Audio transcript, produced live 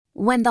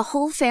When the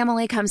whole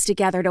family comes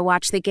together to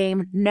watch the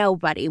game,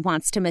 nobody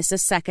wants to miss a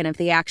second of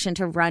the action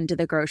to run to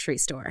the grocery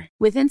store.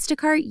 With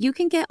Instacart, you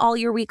can get all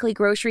your weekly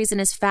groceries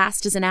in as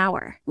fast as an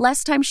hour.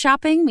 Less time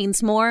shopping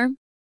means more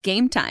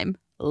game time.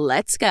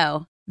 Let's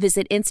go.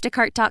 Visit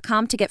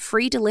instacart.com to get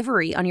free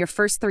delivery on your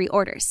first 3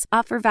 orders.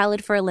 Offer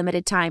valid for a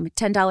limited time.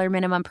 $10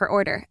 minimum per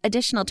order.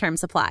 Additional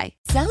terms apply.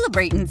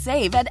 Celebrate and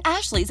save at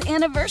Ashley's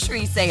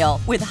Anniversary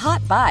Sale. With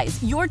Hot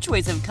Buys, your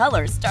choice of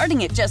colors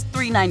starting at just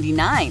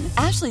 $3.99.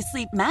 Ashley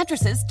Sleep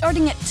mattresses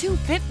starting at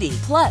 $2.50.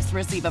 Plus,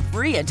 receive a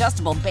free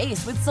adjustable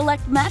base with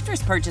select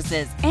mattress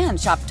purchases. And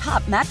shop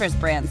top mattress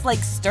brands like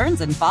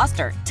Stearns &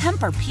 Foster,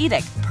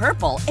 Tempur-Pedic,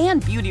 Purple,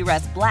 and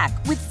Beautyrest Black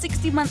with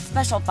 60-month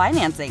special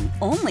financing.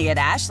 Only at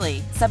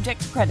Ashley.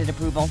 Subject to credit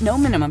approval. No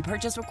minimum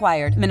purchase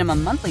required.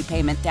 Minimum monthly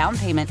payment, down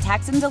payment,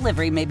 tax, and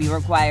delivery may be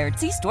required.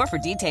 See store for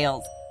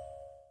details.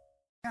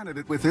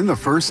 Candidate within the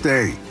first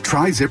day.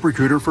 Try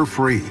ZipRecruiter for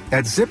free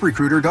at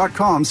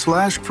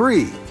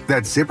ZipRecruiter.com/free.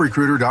 That's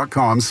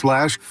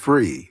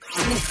ZipRecruiter.com/free.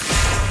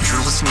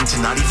 You're listening to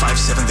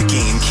 95.7 The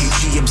Game,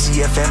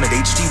 KGMZ FM at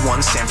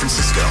HD1 San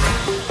Francisco.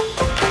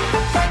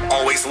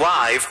 Always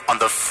live on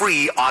the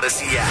free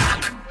Odyssey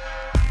app.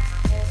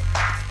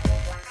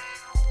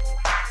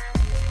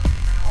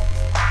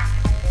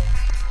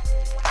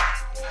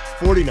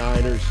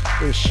 '49ers,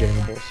 they're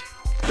shambles.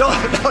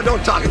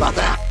 Don't talk about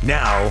that.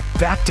 Now,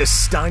 back to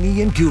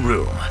Steiny and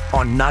Guru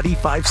on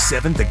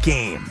 95.7 The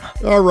Game.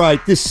 All right,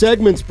 this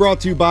segment's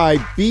brought to you by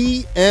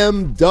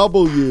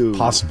BMW.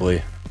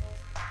 Possibly.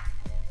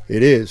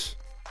 It is.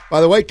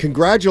 By the way,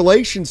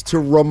 congratulations to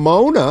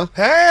Ramona.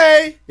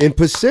 Hey! In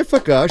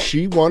Pacifica,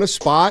 she won a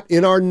spot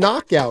in our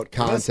knockout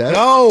contest. Let's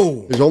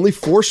go. There's only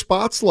 4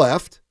 spots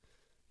left.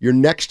 Your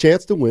next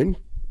chance to win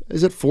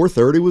is at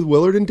 4:30 with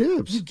Willard and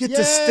Dibbs. You get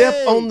to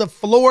step on the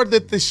floor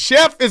that the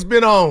chef has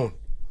been on.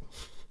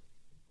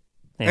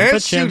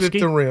 And shoot at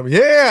the rim.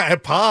 Yeah,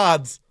 at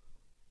Pods.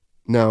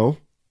 No.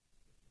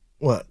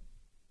 What?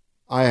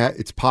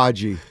 It's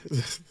Podgy.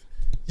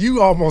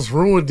 You almost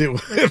ruined it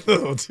with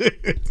them,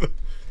 dude.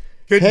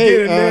 Couldn't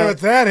get in there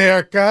with that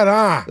haircut,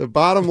 huh? The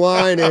bottom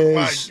line is, oh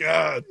my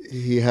God,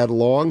 he had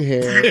long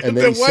hair, and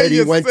then he said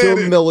he went to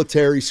a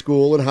military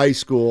school in high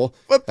school.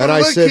 But the and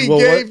look I said, he well,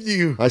 gave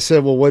you. I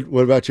said, well,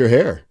 what about your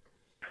hair?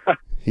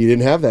 He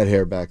didn't have that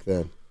hair back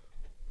then.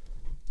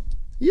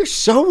 You're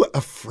so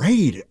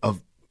afraid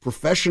of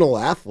professional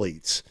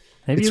athletes.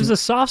 Maybe it was a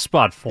soft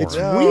spot for him. It's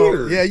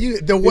weird. Yeah,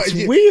 it's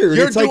weird.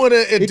 You're it's doing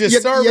a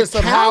disservice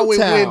of how it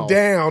went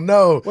down.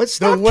 No, let's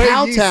stop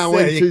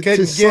kowtowing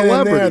to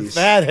celebrities.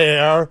 That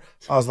hair.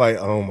 I was like,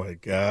 oh my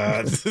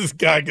God, is this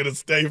guy gonna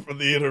stay for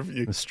the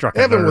interview?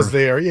 Evan was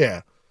there.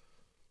 Yeah.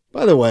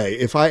 By the way,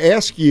 if I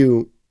ask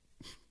you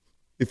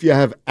if you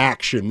have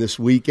action this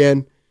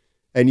weekend,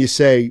 and you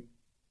say,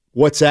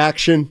 "What's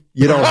action?"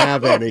 You don't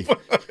have any.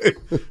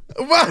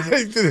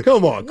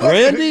 Come on,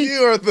 Grandy.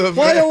 You are the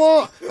play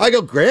along. I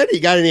go, Grandy,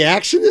 you got any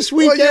action this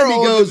weekend?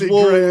 Well, he goes,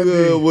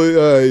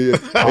 we're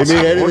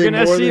going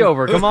to SC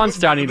over. Come on,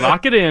 Steiny,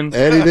 lock it in.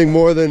 Anything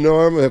more than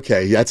normal?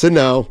 Okay, that's a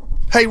no.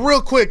 Hey,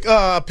 real quick,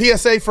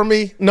 PSA for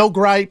me, no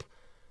gripe.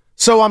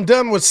 So I'm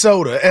done with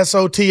SOTA,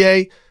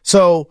 SOTA.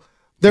 So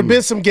there have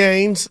been some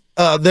gains.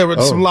 There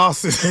were some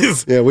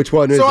losses. Yeah, which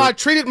one is it? So I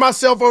treated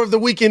myself over the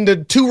weekend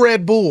to 2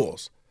 Red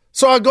Bulls.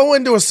 So I go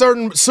into a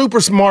certain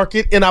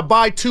supermarket and I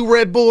buy 2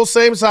 Red Bulls,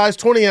 same size,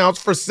 20 ounce,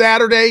 for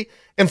Saturday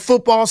and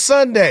football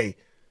Sunday.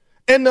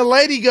 And the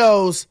lady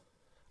goes,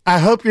 I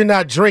hope you're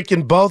not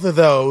drinking both of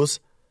those.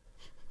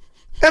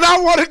 And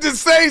I wanted to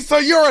say, so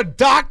you're a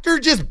doctor?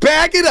 Just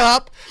bag it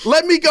up.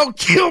 Let me go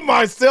kill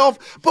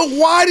myself. But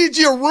why did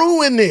you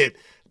ruin it?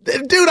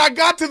 Dude, I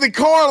got to the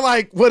car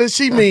like, what does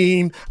she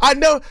mean? I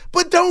know,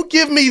 but don't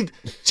give me,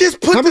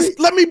 just put this,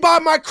 let me buy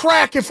my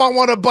crack if I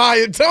want to buy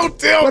it. Don't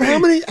tell me.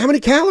 How many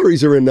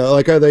calories are in there?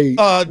 Like, are they?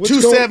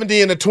 270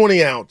 in a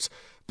 20 ounce.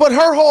 But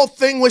her whole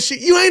thing was,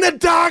 you ain't a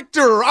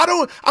doctor.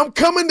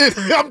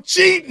 I'm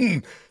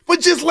cheating.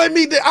 But just let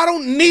me, I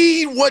don't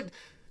need what,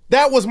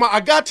 that was I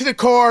got to the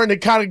car and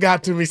it kind of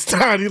got to me,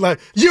 Steiny, like,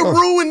 you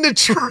ruined the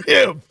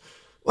trip.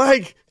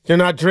 Like, you're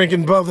not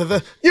drinking both of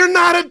them. You're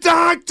not a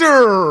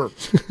doctor.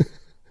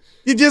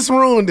 You just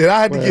ruined it.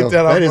 I had to get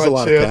that off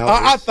my chest.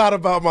 I thought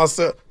about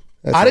myself.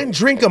 I didn't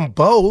drink them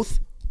both.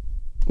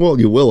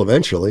 Well, you will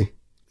eventually.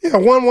 Yeah,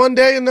 one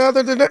day and the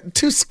other the next.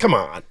 2. Come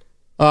on.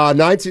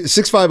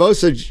 650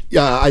 said,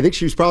 I think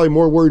she was probably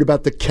more worried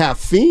about the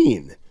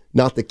caffeine,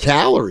 not the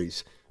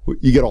calories.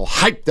 You get all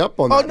hyped up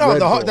on that. Oh,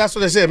 no, that's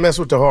what they said, mess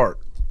with the heart.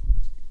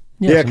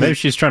 Yeah, maybe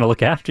she's trying to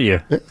look after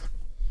you. Yeah.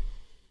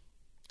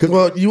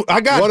 Well,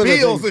 I got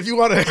bills if you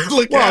want to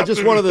look after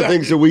just one of the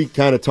things that we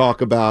kind of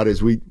talk about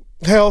is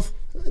health.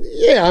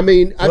 Yeah, I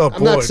mean,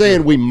 I'm not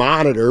saying we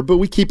monitor, but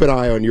we keep an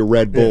eye on your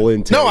Red Bull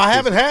intake. No, I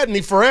haven't had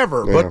any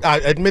forever, but I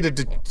admitted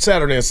to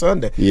Saturday and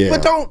Sunday. Yeah.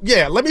 But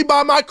let me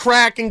buy my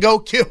crack and go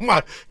kill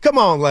come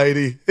on,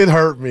 lady. It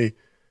hurt me.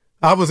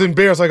 I was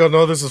embarrassed. I go,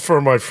 no, this is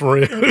for my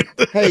friend.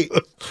 Hey,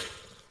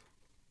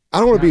 I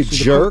don't want to be a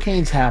jerk.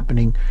 Cocaine's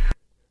happening.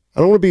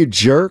 I don't want to be a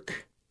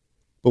jerk,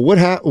 but what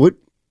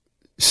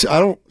I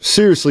don't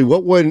seriously.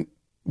 What when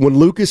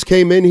Lucas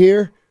came in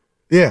here?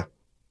 Yeah.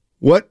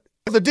 What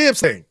the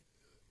Dibs thing?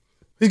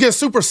 He's getting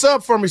super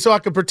sub for me so I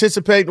can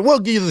participate. We'll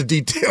give you the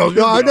details.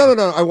 No.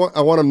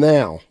 I want him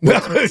now.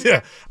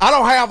 Yeah, I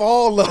don't have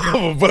all of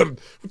them, but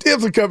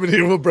Dibs will come in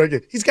here. We'll break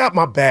it. He's got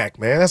my back,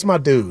 man. That's my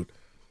dude.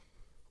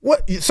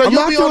 What? So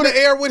you'll be on the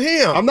air with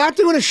him? I'm not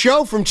doing a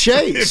show from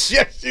Chase.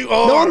 Yes, you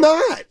are. No, I'm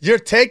not. You're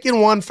taking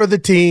one for the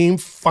team.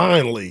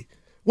 Finally,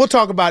 we'll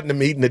talk about it in the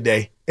meeting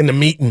today. In the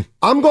meeting,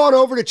 I'm going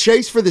over to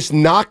Chase for this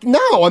knock.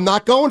 No, I'm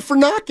not going for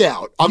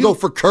knockout. I'll go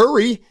for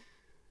Curry.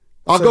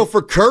 I'll go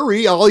for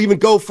Curry. I'll even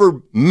go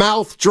for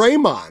mouth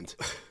Draymond.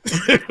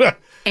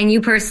 And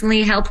you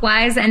personally,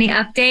 health-wise, any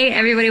update?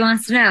 Everybody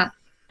wants to know.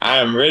 I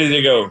am ready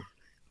to go.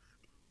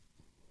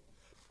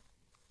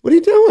 What are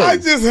you doing? I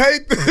just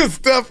hate this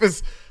stuff.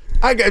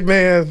 I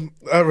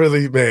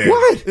really.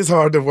 What? It's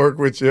hard to work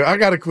with you. I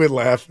got to quit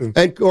laughing.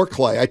 Or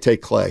Clay. I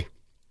take Clay.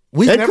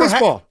 We've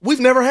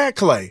never had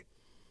Clay.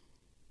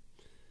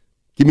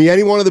 Give me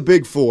any one of the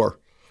big four.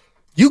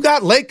 You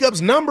got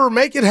Lakeup's number.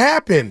 Make it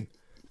happen.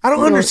 I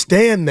don't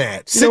understand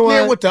that. Sitting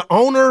there with the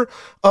owner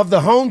of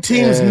the home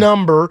team's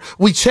number.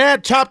 We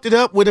chopped it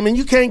up with him, and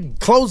you can't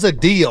close a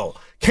deal.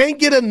 Can't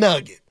get a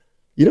nugget.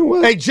 You know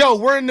what? Hey, Joe,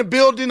 we're in the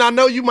building. I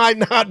know you might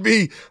not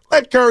be.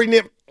 Let Curry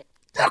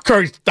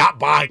stop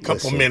by a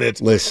couple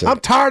minutes. Listen. I'm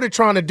tired of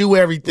trying to do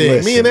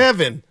everything. Me and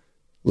Evan.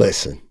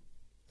 Listen.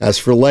 As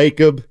for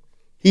Lacob,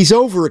 he's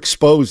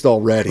overexposed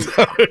already.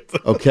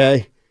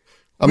 Okay?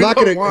 We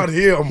don't want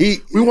him.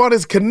 We want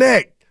his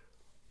connect.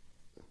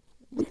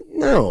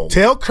 No.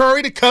 Tell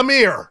Curry to come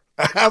here.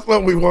 That's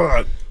what we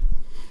want.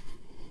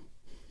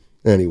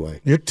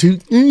 Anyway. You're too.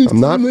 I'm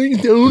not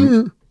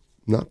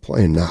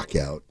playing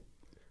knockout.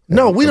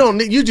 No, we don't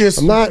need you. Just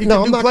I'm not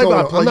play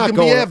by play. You can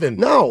be Evan.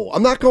 No,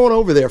 I'm not going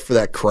over there for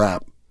that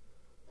crap.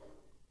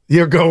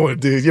 You're going,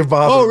 dude. You're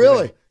bothering. Oh,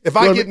 really? Me. If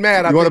I get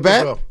mad, you want to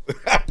bet?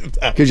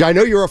 Because I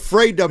know you're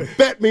afraid to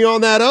bet me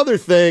on that other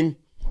thing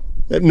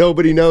that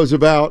nobody knows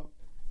about.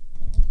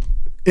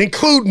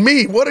 Include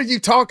me. What are you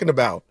talking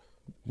about?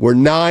 We're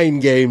 9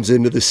 games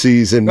into the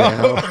season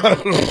now.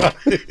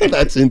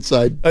 That's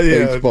inside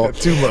baseball.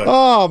 Too much.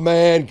 Oh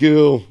man,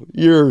 Goo,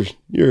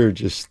 you're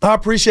just. I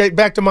appreciate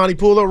back to Monty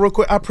Pulo real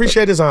quick. I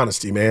appreciate his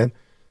honesty, man.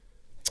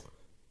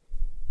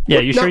 Yeah,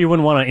 sure you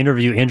wouldn't want to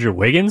interview Andrew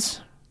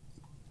Wiggins?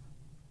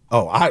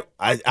 Oh,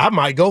 I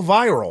might go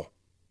viral.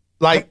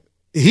 Like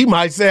he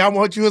might say, "I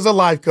want you as a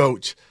life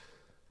coach."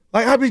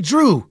 Like I mean,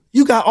 Drew,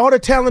 you got all the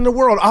talent in the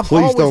world.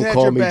 Please don't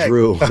call me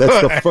Drew.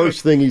 That's the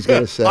first thing he's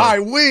going to say. All right,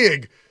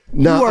 Wig.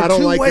 No, you are I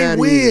don't like that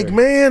Wig, either.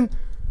 Man.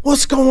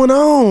 What's going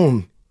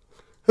on?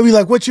 He'll be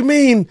like, "What you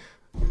mean?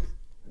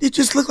 You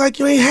just look like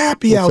you ain't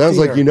happy out there." Sounds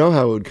like you know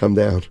how it would come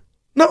down.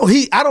 No,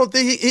 I don't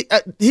think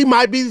he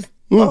might be.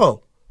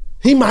 Oh,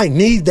 he might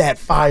need that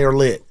fire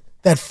lit,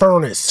 that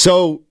furnace.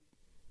 So,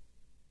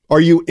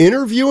 are you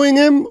interviewing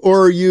him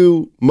or are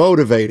you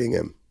motivating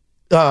him?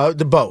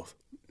 The both.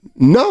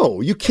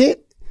 No, you can't.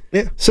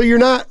 Yeah. So you're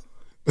not.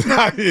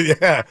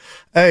 Yeah.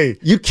 Hey,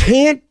 you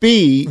can't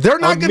be. They're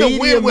not going to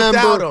win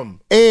without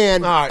him.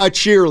 And a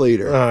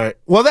cheerleader. All right.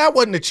 Well, that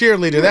wasn't a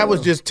cheerleader. That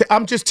was just.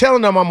 I'm just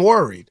telling them I'm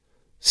worried.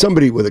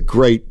 Somebody with a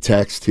great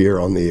text here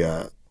on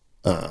the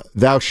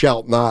 "Thou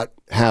shalt not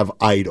have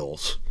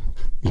idols."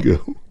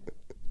 Go.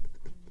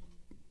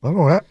 I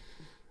don't have.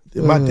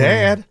 My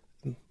dad.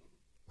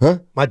 Huh?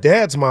 My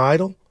dad's my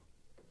idol.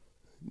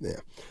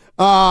 Yeah.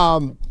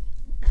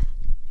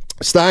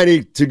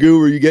 Steiny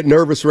Guru, you get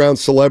nervous around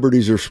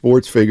celebrities or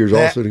sports figures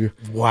also?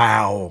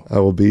 Wow. I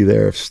will be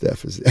there if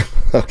Steph is there.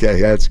 Okay,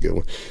 that's a good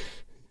one.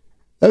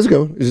 That's a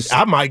good one.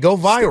 I might go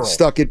viral.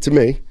 Stuck it to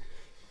me.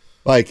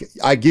 Like,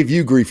 I give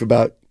you grief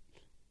about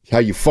how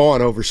you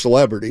fawn over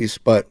celebrities,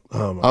 but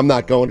I'm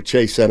not going to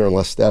Chase Center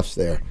unless Steph's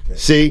there. Okay.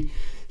 See,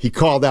 he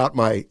called out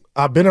me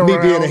being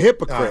a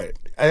hypocrite.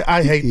 Right.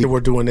 I hate that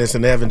we're doing this,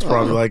 and Evan's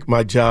probably like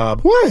my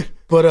job. What?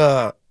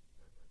 But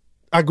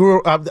I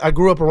grew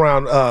up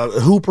around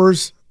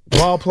hoopers,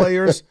 ball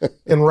players,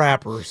 and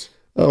rappers.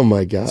 Oh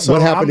my God! So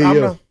what happened to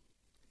you?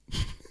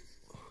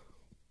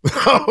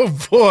 Oh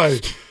boy,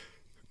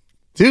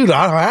 dude,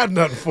 I had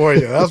nothing for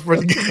you. That was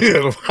pretty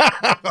good.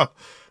 Wow.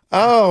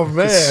 Oh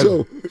man,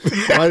 so,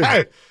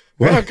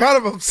 I'm kind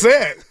of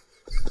upset.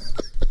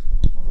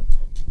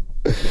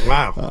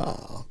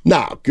 Wow.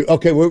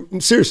 Okay. Well,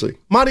 seriously,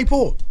 Monty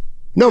Pool.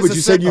 No, but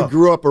you said you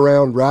grew up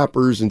around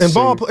rappers and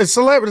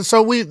celebrities.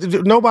 So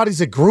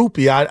nobody's a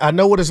groupie. I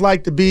know what it's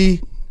like to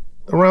be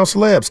around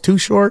celebs. Too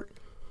Short.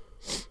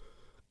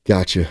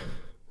 Gotcha.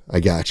 I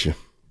gotcha.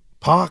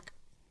 Pac.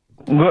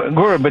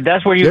 Good, but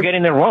that's where you're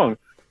getting it wrong.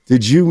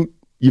 Did you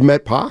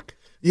met Pac?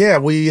 Yeah,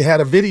 we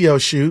had a video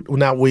shoot. Well,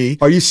 not we.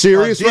 Are you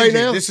serious right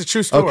now? This is a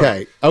true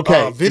story.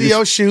 Okay.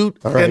 Video shoot,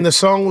 and the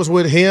song was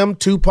with him,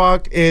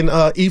 Tupac, and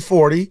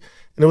E40,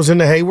 and it was in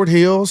the Hayward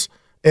Hills.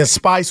 And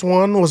Spice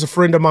One was a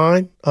friend of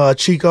mine,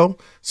 Chico.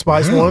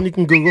 Spice One, you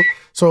can Google.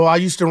 So I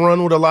used to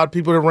run with a lot of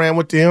people that ran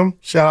with them.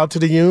 Shout out to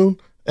the Yoon.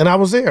 And I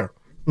was there.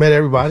 Met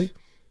everybody.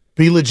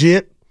 Be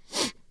legit.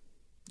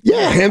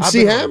 Yeah,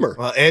 MC Hammer.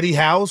 Eddie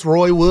House,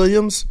 Roy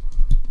Williams.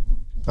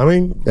 I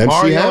mean, MC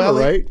Mario Hammer,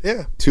 Elliott. right?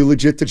 Yeah. Too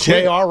legit to quit.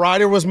 J.R.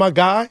 Ryder was my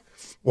guy.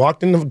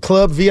 Walked in the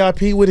club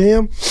VIP with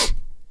him.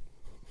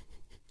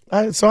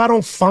 So I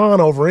don't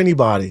fawn over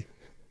anybody.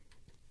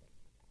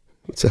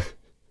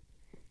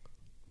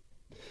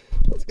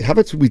 How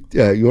about we?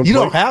 You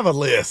don't have a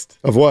list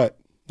of what?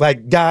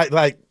 Like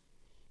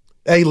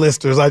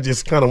A-listers I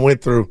just kind of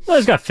went through. Well,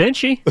 he's got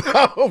Finchy.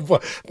 Oh, boy.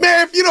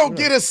 Man, if you don't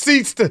get us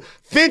seats to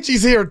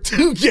Finchy's here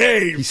 2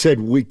 games. He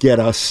said, we get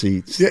us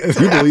seats. Yeah.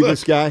 You believe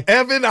this guy?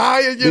 Evan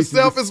Hyatt,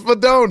 yourself is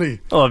Fedoni.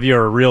 Oh, if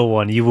you're a real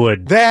one, you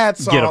would get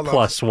a +1,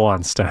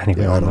 Steiny.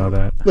 We all know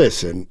that.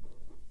 Listen.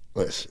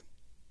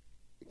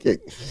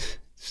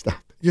 Stop.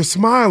 You're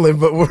smiling,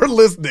 but we're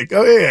listening.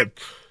 Go ahead.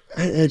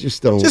 I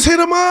just don't. Just hit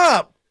him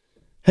up.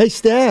 Hey,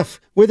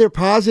 Steph, were there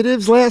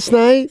positives last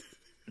night?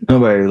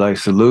 Nobody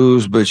likes to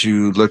lose, but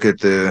you look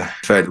at the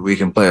fact that we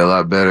can play a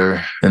lot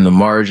better in the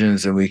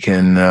margins and we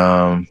can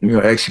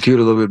execute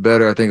a little bit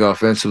better. I think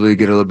offensively,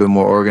 get a little bit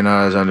more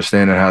organized,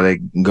 understanding how they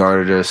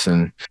guarded us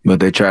and what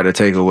they try to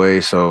take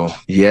away. So,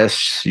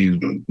 yes,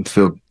 you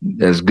feel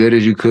as good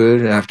as you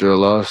could after a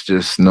loss,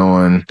 just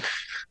knowing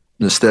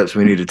the steps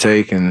we need to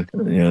take, and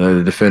they're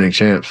the defending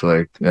champs,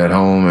 like at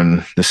home,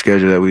 and the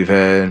schedule that we've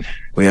had.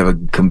 We have a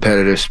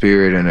competitive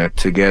spirit and a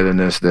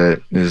togetherness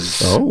that is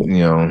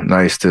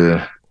nice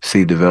to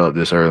see develop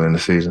this early in the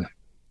season.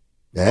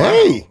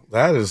 Hey,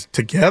 wow, that is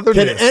togetherness.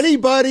 Can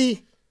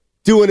anybody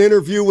do an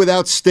interview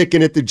without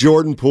sticking at the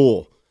Jordan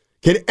Pool?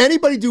 Can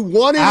anybody do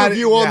one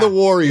interview on the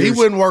Warriors? He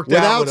wouldn't work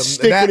without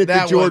sticking at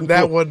the Jordan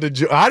Pool.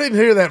 I didn't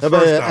hear that first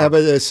time. How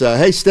about this?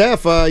 Hey,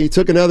 Steph, you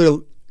took another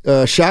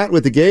shot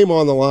with the game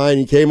on the line.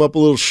 You came up a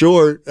little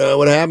short.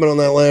 What happened on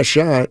that last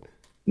shot?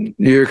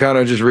 You're kind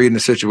of just reading the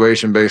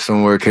situation based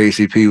on where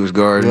KCP was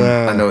guarding.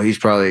 I know he's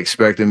probably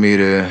expecting me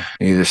to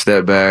either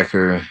step back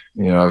or,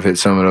 I've hit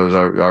some of those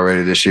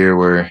already this year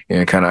where,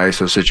 kind of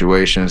ISO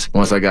situations.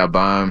 Once I got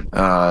by him,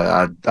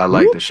 I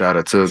like the shot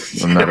I took.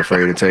 I'm not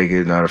afraid to take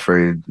it, not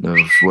afraid of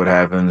what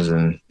happens.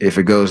 And if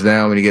it goes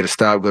down, when you get a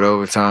stop, go to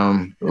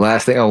overtime.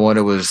 Last thing I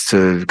wanted was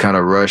to kind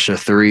of rush a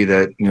 3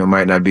 that,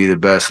 might not be the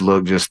best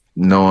look, just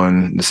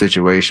knowing the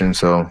situation.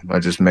 So I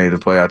just made the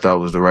play I thought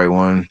was the right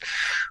one.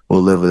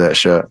 We'll live with that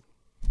shot.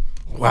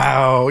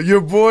 Wow. Your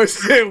boy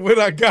said when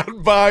I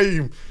got by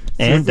him.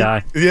 And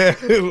die. Yeah.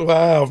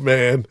 Wow,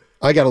 man.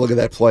 I got to look at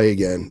that play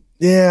again.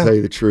 Yeah. To tell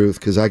you the truth,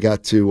 because I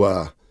got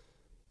to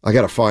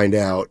find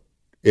out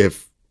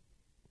if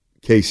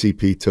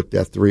KCP took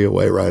that 3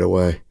 away right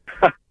away.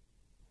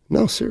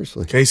 No,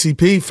 seriously.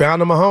 KCP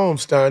found him a home,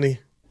 Steiny.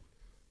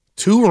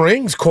 2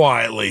 rings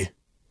quietly.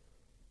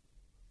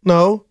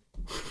 No.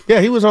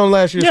 Yeah, he was on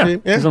last year's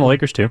team. Yeah. He's on the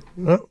Lakers too.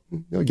 No,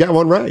 you got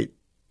one right.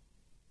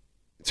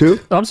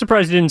 2? I'm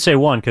surprised you didn't say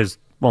 1 because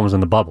 1 was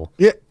in the bubble.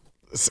 Yeah.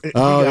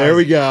 There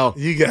we go.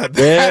 You got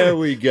that. There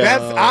we go.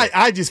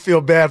 I just feel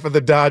bad for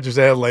the Dodgers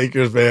and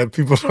Lakers, man.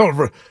 People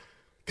don't.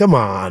 Come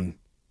on.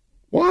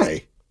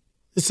 Why?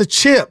 It's a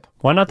chip.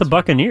 Why not the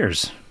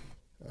Buccaneers?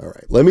 All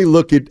right. Let me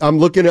look at. I'm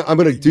going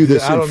to do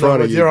this in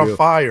front of you. You're on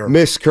fire.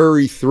 Miss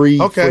Curry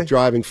 3-foot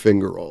driving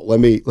finger roll. Let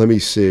me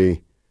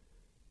see.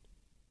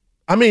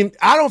 I mean,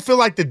 I don't feel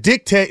like the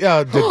dictate. He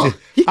I don't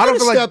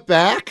feel step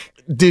back.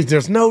 Dude,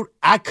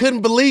 I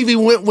couldn't believe he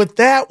went with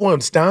that one,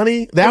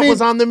 Steiny. That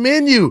was on the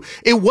menu.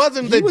 It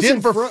wasn't the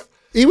Denver.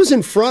 He was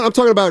in front. I'm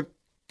talking about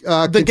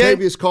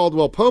Contavious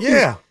Caldwell-Pope.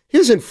 Yeah. He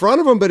was in front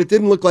of him, but it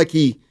didn't look like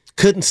he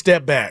couldn't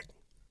step back.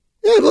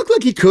 Yeah, it looked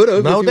like he could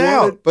have. No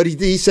doubt. Wanted, but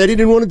he said he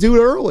didn't want to do it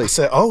early. I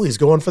said, he's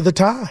going for the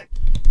tie.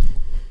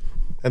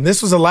 And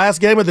this was the last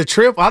game of the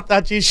trip. I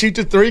thought you'd shoot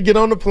the 3, get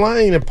on the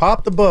plane, and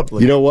pop the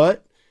bubbly. You know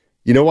what?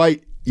 You know why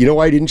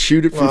he didn't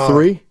shoot it for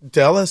 3?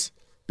 Tell us.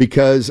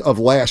 Because of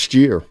last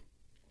year.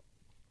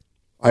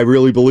 I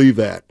really believe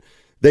that.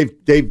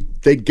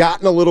 They've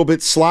gotten a little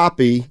bit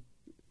sloppy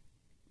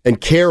and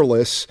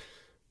careless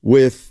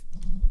with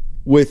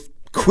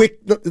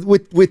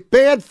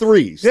bad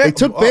threes. Yeah. They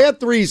took bad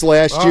threes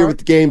last year with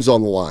the games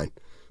on the line.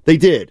 They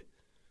did.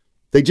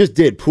 They just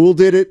did. Poole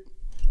did it.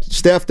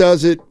 Steph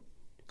does it.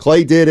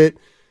 Clay did it.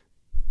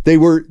 They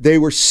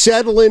were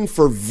settling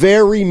for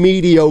very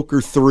mediocre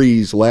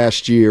threes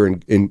last year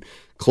in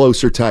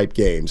closer type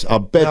games. I'll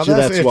bet you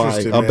that's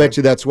why. I'll bet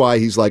you that's why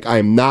he's like, I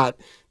am not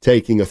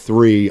taking a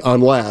 3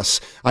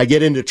 unless I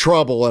get into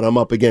trouble and I'm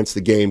up against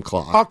the game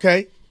clock.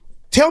 Okay.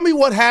 Tell me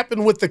what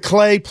happened with the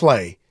Clay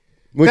play.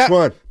 Which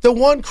one? The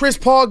one Chris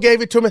Paul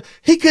gave it to him.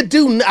 He could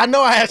do. I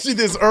know I asked you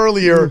this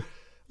earlier.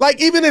 Like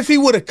even if he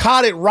would have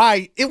caught it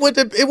right, it would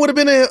have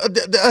been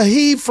a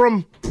heave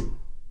from.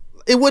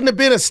 It wouldn't have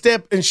been a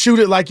step and shoot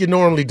it like you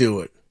normally do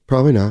it.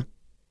 Probably not.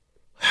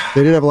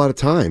 They didn't have a lot of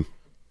time.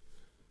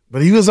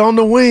 But he was on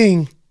the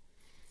wing.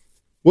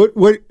 What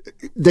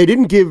they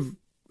didn't give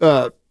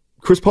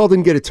Chris Paul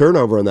didn't get a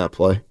turnover on that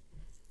play.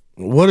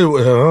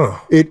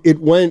 It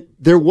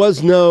went. There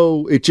was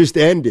no. It just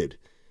ended.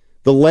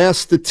 The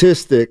last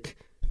statistic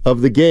of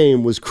the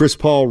game was Chris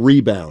Paul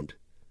rebound.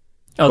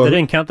 Oh, they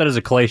didn't count that as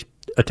a Clay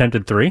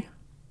attempted 3?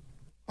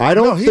 I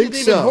don't he think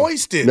didn't so. even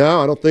hoist it.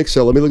 No, I don't think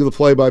so. Let me look at the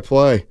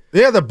play-by-play.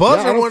 Yeah, the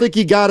buzzer. I don't think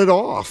he got it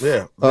off.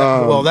 Yeah.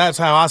 Well, that's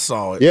how I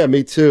saw it. Yeah,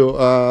 me too.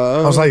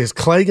 I was like, is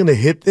Clay going to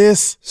hit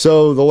this?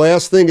 So the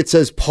last thing, it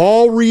says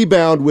Paul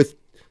rebound with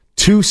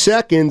 2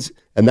 seconds,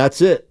 and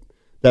that's it.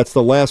 That's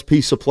the last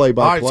piece of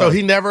play-by-play. All right, so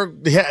he never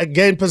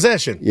gained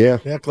possession. Yeah.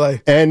 Yeah,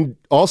 Clay. And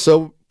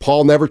also,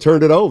 Paul never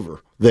turned it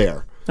over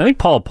there. I think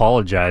Paul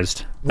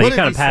apologized. Like, he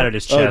kind of patted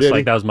his chest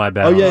like that was my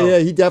bad. Oh, yeah,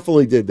 he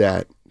definitely did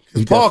that.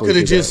 Paul could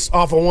have just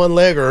off of one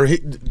leg or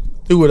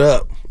threw it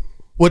up.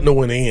 Wouldn't have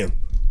went in.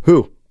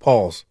 Who?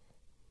 Paul's.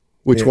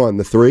 Which one?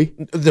 The 3?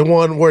 The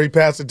one where he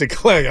passed it to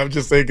Clay. I'm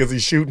just saying because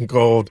he's shooting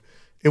cold.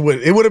 It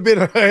would have been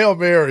a Hail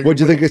Mary.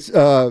 What'd you think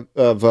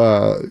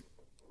of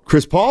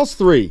Chris Paul's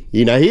 3?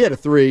 He had a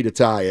 3 to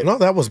tie it. No,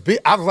 that was big.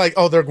 I was like,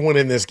 oh, they're going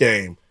in this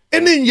game.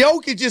 And then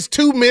Jokic just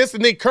 2 missed,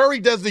 and then Curry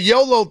does the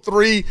YOLO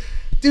 3.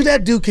 Dude,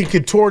 that dude can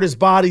contort his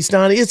body,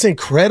 Steiny. It's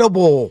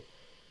incredible.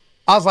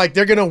 I was like,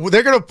 they're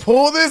gonna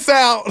pull this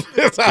out.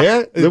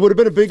 Yeah, there would have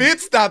been a big.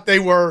 Fitz thought they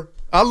were.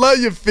 I love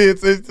you,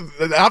 Fitz.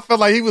 I felt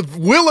like he was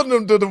willing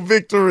them to the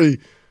victory. It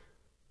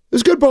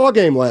was a good ball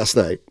game last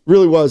night.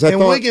 Really was. I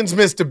thought Wiggins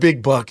missed a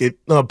big bucket,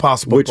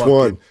 possible. Which bucket.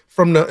 one?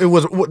 From it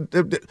was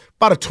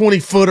about a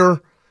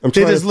 20-footer.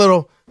 Did his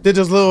little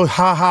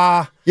ha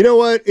ha. You know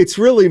what? It's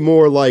really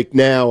more like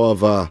now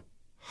of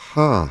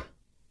ha.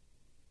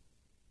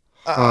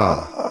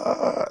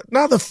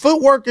 Now the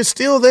footwork is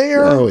still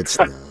there. No, it's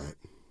not.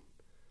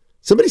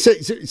 Somebody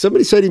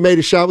said he made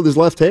a shot with his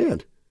left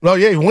hand. No,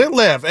 yeah, he went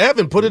left.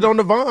 Evan put it on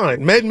the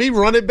vine. Made me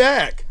run it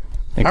back.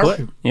 An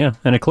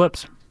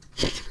eclipse.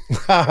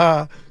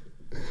 It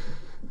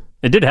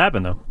did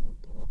happen, though.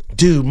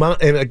 Dude,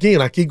 and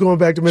again, I keep going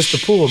back to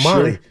Mr. Poole.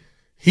 Monty,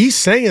 he's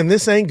saying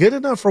this ain't good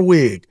enough for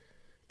Wig.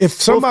 If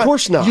somebody, of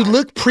course not. You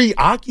look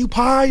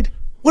preoccupied.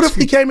 What if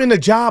he came in a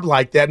job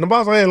like that and the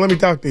boss like, hey, let me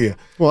talk to you?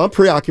 Well, I'm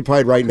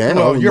preoccupied right now.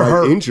 Well, you're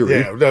hurt. Injury.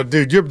 Yeah, no,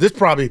 dude, you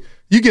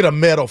get a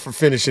medal for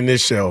finishing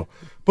this show.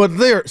 But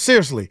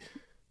seriously,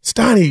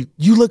 Steiny,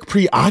 you look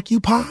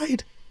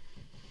preoccupied?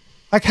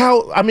 Like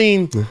how, I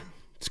mean.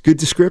 It's a good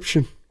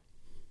description.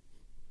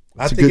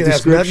 I think it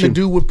has nothing to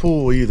do with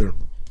Poole either.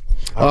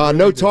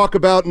 No talk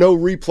about no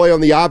replay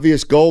on the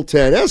obvious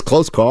goaltend. That was a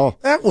close call.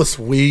 That was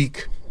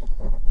weak.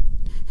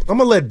 I'm going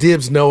to let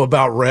Dibs know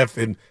about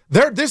reffing.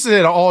 This is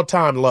at an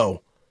all-time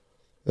low.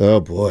 Oh,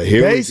 boy.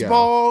 Here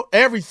Baseball, we go.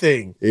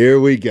 everything. Here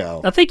we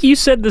go. I think you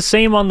said the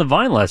same on the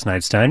Vine last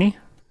night, Steiny.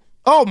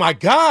 Oh, my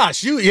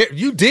gosh.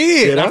 You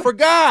did. I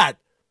forgot.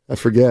 I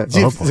forget.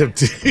 No,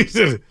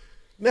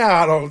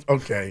 I don't.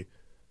 Okay.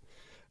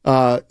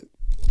 The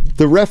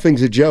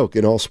reffing's a joke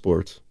in all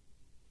sports.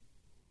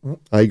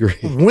 I agree.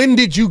 When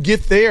did you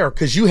get there?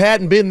 Because you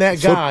hadn't been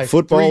that guy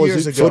 3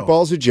 years ago.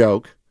 Football's a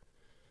joke.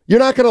 You're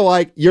not gonna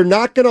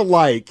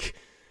like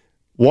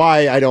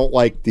why I don't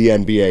like the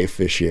NBA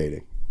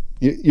officiating.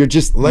 You're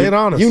just lay it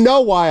on us. You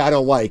know why I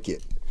don't like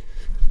it.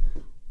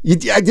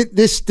 I did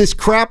this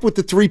crap with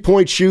the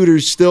 3-point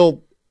shooters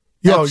still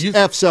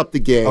F's up the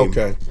game.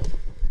 Okay.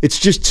 It's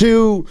just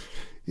too.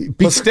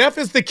 But Steph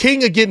is the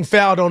king of getting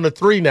fouled on the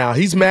 3 now.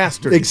 He's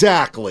mastered.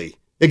 Exactly.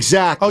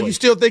 Oh, you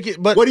still think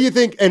it? But what do you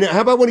think? And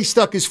how about when he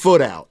stuck his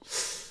foot out?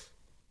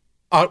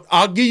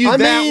 I'll give you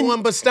that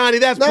one, but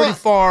Steiny, that's pretty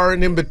far.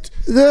 And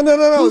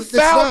No. Who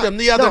fouled him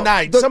the other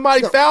night?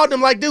 Somebody fouled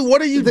him. Like, dude,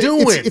 what are you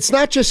doing? It's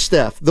not just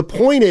Steph. The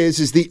point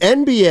is the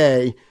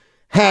NBA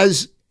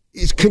is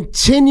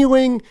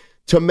continuing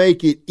to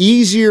make it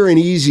easier and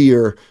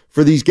easier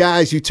for these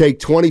guys who take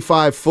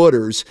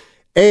 25-footers.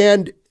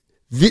 And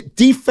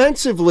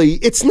defensively,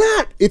 it's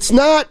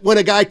not when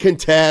a guy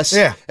contests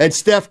and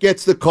Steph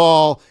gets the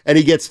call and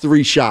he gets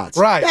 3 shots.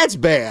 Right. That's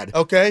bad.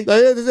 Okay.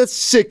 That's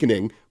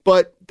sickening,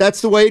 but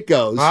that's the way it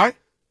goes. All right.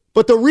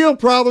 But the real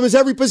problem is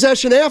every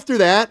possession after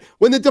that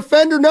when the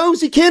defender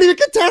knows he can't even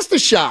contest a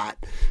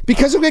shot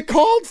because he'll get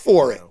called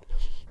for it.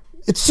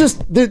 It's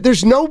just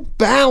there's no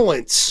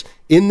balance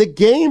in the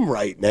game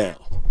right now.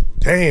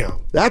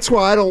 Damn. That's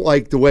why I don't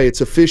like the way it's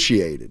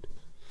officiated.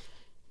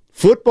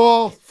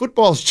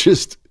 Football's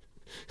just...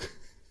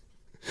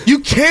 You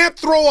can't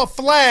throw a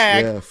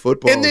flag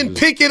and then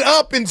pick it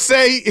up and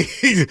say,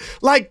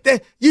 like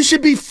that. You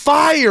should be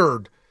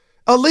fired.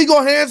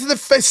 Illegal hands in the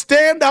face.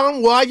 Stand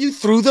down while you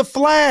threw the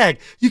flag.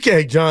 You can't,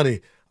 hey, Johnny,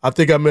 I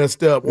think I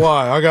messed up.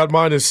 Why? I got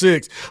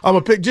 -6. I'm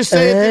going to pick. Just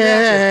say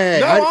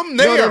it. I'm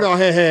there. No.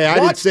 Hey, I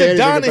didn't say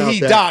anything about that. Watch the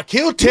Donahue doc.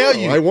 He'll tell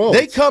you. I won't.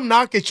 They come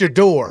knock at your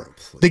door.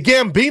 The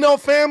Gambino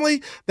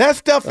family, that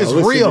stuff is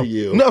real.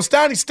 No,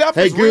 Steiny, stuff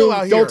is real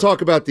out here. Don't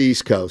talk about the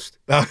East Coast.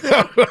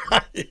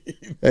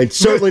 And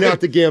certainly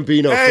not the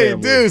Gambino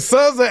family. Hey, dude,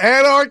 Sons of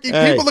Anarchy,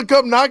 people that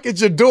come knock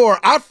at your door.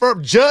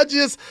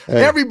 Judges,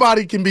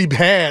 everybody can be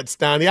bad,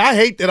 Steiny. I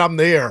hate that I'm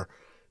there.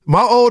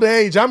 My old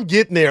age, I'm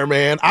getting there,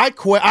 man.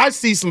 I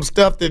see some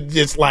stuff that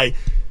just like,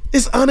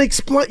 it's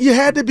unexplained. You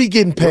had to be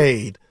getting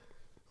paid.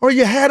 Or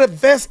you had a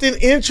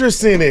vested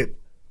interest in it.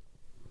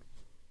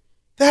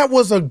 That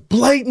was a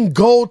blatant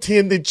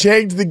goaltend that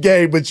changed the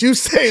game, but you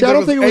say there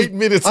was 8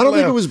 minutes left. I don't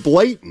think it was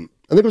blatant.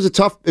 I think it was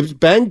it was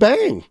bang,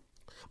 bang.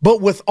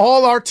 But with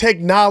all our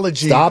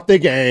technology, stop the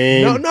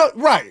game. No,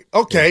 right?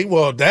 Okay,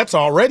 well that's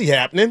already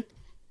happening.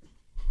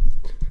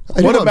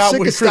 What about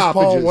when Chris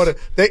Paul wanted?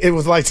 It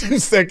was like 2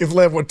 seconds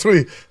left when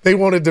they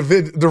wanted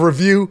to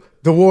review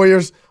the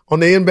Warriors on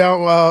the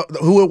inbound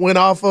who it went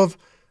off of,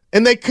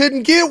 and they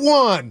couldn't get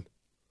one.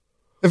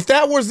 If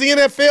that was the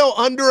NFL,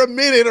 under a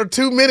minute or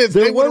 2 minutes,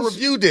 they would have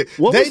reviewed it.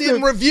 They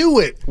didn't review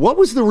it. What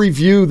was the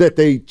review that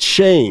they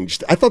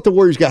changed? I thought the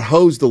Warriors got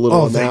hosed a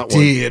little on that one.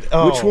 They did.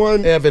 Which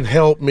one? Evan,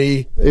 help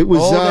me. It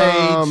was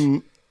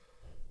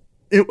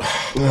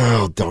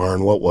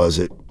darn, what was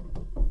it?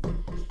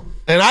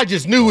 And I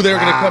just knew they were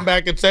going to come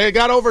back and say it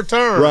got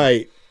overturned.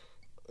 Right.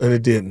 And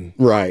it didn't.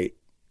 Right.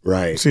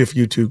 Let's see if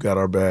you two got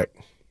our back.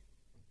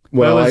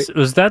 Well,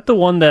 was that the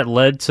one that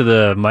led to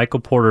the Michael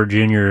Porter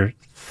Jr.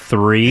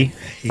 3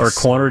 or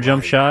corner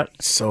jump shot?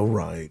 So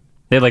right.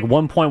 They had like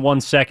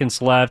 1.1 seconds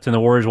left, and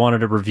the Warriors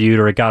wanted it reviewed,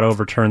 or it got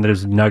overturned that it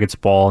was Nuggets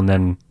ball, and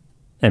then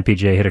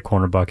MPJ hit a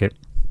corner bucket.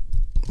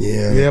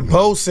 Yeah,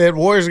 Poe said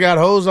Warriors got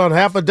hosed on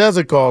half a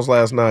dozen calls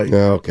last night.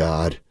 Oh,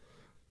 God.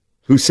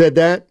 Who said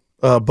that?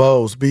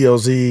 Bose,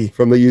 B-O-Z.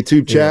 From the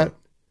YouTube chat? Yeah.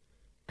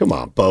 Come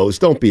on, Bose.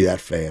 Don't be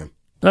that fan.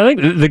 I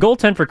think the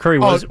goaltend for Curry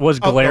was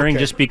glaring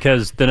just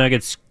because the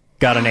Nuggets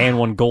got an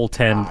and-one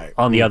goaltend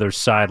on the other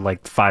side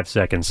like 5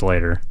 seconds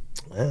later.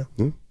 Yeah.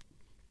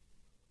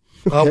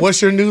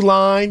 What's your new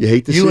line? You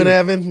hate to see it. You and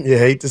Evan? You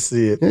hate to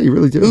see it. Yeah, you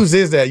really do. Whose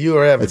is that, you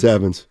or Evan? That's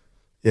Evans.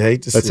 You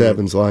hate to see it. That's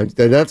Evans' line.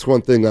 And that's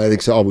one thing I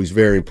think is always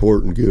very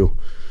important, Goo.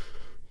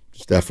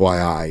 Just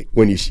FYI.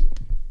 When you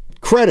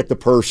credit the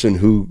person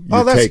who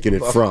you're taking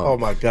it from. Oh,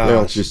 my gosh. You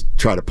don't just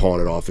try to pawn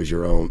it off as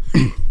your own.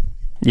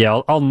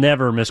 Yeah, I'll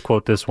never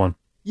misquote this one.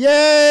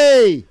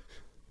 Yay!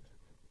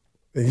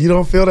 You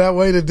don't feel that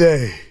way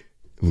today.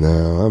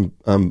 No,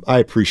 I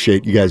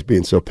appreciate you guys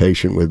being so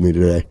patient with me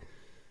today.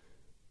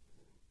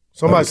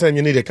 Somebody's saying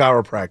you need a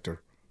chiropractor.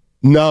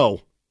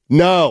 No.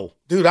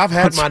 Dude, I've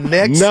had my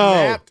neck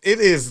snapped. It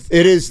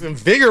is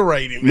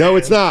invigorating, man. No,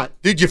 it's not.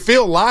 Dude, you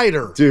feel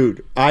lighter.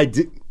 Dude,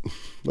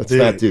 let's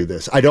not do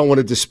this. I don't want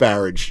to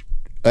disparage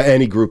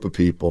any group of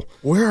people.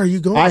 Where are you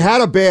going? I had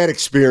a bad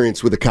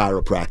experience with a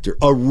chiropractor,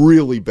 a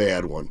really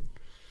bad one.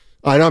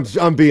 And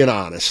I'm being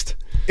honest.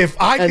 If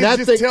I could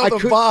just tell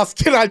the boss,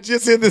 can I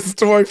just end this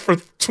story for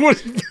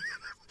 20 minutes?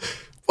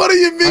 What do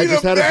you mean a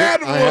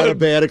bad one? I had a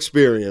bad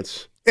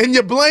experience. And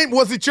you blame,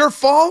 was it your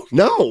fault?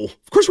 No,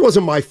 of course it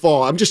wasn't my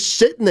fault. I'm just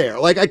sitting there.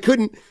 Like I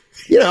couldn't,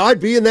 I'd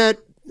be in that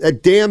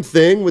damn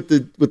thing with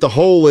the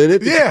hole in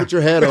it that you put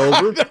your head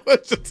over.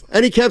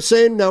 And he kept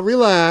saying, now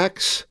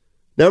relax.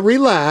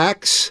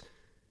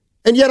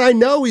 And yet I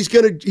know he's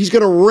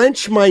gonna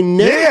wrench my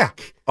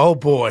neck. Yeah. Oh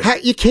boy.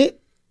 You can't.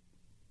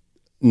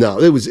 No,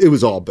 it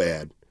was all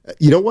bad.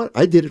 You know what?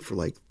 I did it for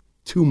like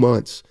 2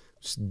 months.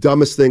 It's the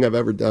dumbest thing I've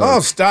ever done. Oh,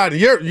 Steiny,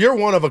 you're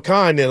one of a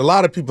kind, and a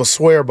lot of people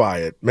swear by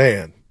it,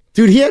 man.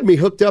 Dude, he had me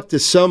hooked up to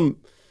some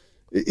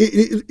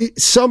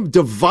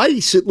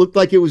device. It looked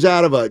like it was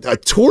out of a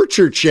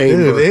torture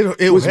chamber. Dude,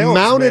 it was helps,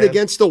 mounted man.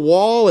 against the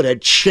wall. It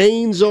had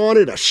chains on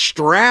it, a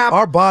strap.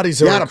 Our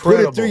bodies are incredible. You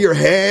got to put it through your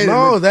head.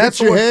 No, that's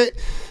your head.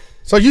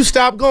 So you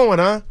stopped going,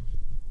 huh?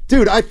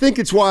 Dude, I think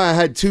it's why I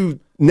had 2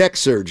 neck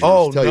surgeries,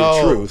 to tell you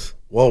the truth.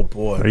 Whoa,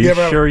 boy. Are you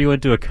sure you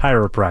went to a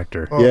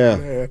chiropractor? Oh,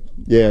 yeah.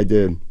 Yeah, I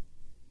did.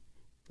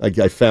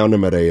 I found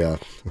him at a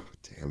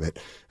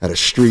at a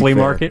street flea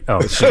fair. market? Oh,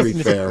 a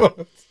street fair.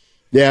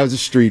 Yeah, it was a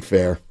street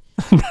fair.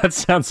 That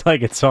sounds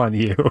like it's on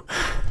you.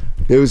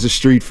 It was a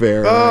street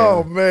fair.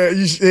 Oh, man.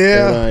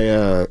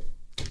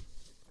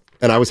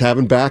 And I was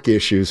having back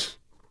issues.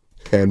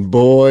 And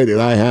boy, did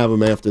I have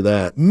them after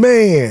that.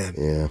 Man.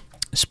 Yeah.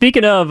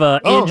 Speaking of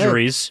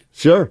injuries, hey.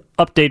 Sure.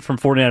 Update from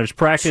 49ers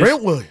practice.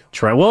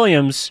 Trent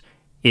Williams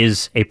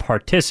is a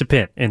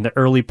participant in the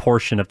early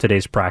portion of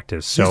today's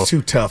practice. So he's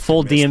too tough.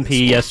 Full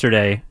DMP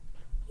yesterday.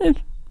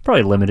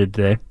 Probably limited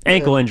today.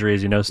 Ankle injury,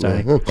 as you know,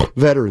 Steiny.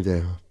 Veteran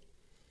day.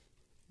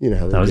 You know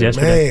how they That was did.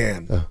 yesterday.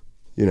 Man.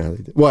 You know how they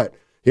did. What?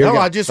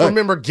 I just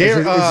remember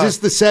Garrett. Is this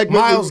the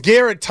segment? Myles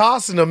Garrett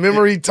tossing him.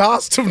 Remember, he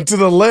tossed him to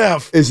the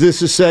left. Is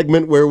this a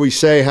segment where we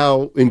say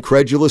how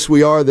incredulous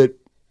we are that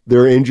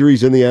there are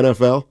injuries in the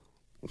NFL?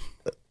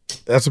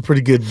 That's a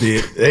pretty good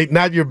bit.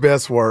 Not your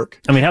best work.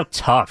 I mean, how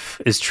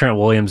tough is Trent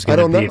Williams going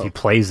to be if he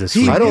plays this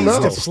week? I don't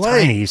know.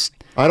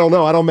 I don't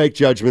know. I don't make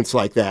judgments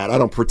like that. I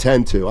don't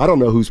pretend to. I don't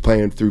know who's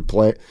paying through.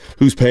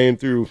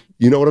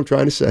 You know what I'm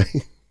trying to say?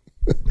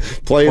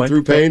 Playing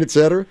through pain,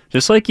 etc.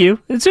 Just like you.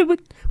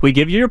 We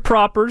give you your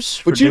propers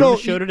for doing the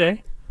show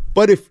today.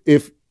 But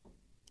if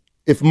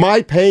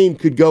my pain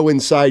could go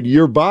inside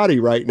your body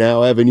right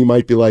now, Evan, you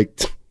might be like,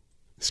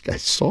 this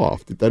guy's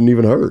soft. It doesn't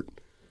even hurt.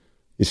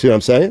 You see what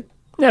I'm saying?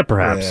 Yeah,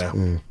 perhaps. Yeah.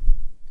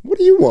 What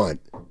do you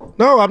want?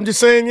 No, I'm just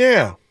saying,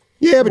 yeah.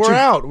 Yeah, but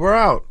We're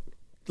out.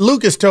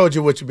 Lucas told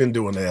you what you've been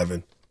doing,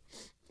 Evan.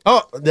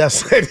 Oh, let's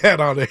say that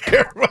on the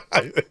air.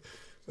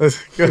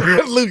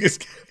 Lucas.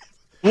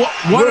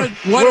 What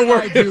did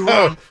I do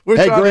wrong? We're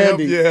hey, trying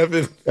Grandy. to help you,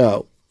 Evan.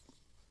 Oh.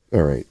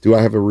 All right. Do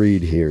I have a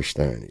read here,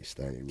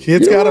 Steiny?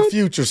 Kid's got a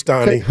future,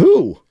 Steiny. Okay,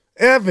 who?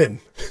 Evan.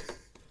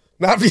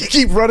 Not if you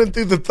keep running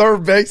through the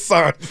third base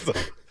signs.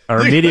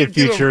 Our immediate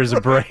future is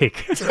a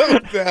break. No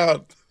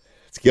doubt.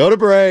 Let's go to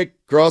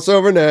break.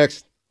 Crossover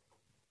next.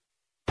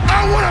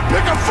 I want to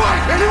pick a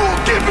fight, and it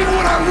will give me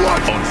what I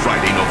want. On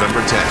Friday,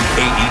 November 10th,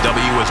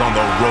 AEW is on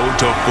the road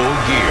to Full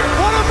Gear.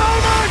 What a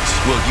moment!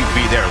 Will you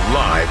be there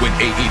live when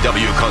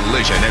AEW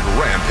Collision and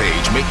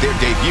Rampage make their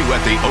debut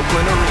at the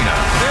Oakland Arena?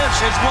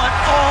 This is what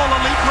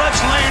all elite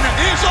wrestling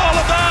is all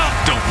about.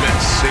 Don't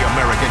miss the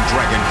American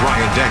Dragon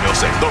Bryan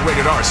Danielson, the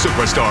Rated R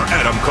superstar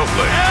Adam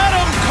Copeland.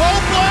 Adam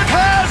Copeland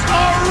has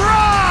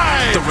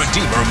arrived. The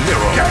Redeemer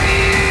Miro.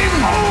 Game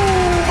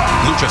over.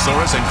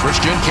 Luchasaurus and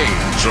Christian Cage.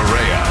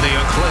 Saraya. The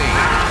Acclaim.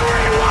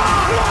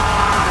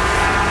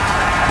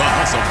 The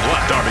Hustle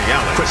Blood, Darby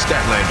Allin, Chris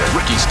Statlander,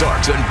 Ricky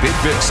Starks, and Big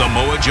Bill,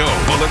 Samoa Joe,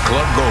 Bullet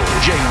Club Gold,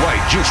 Jay White,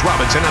 Juice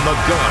Robinson, and the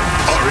Gun,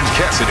 Orange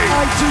Cassidy.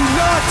 I do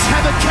not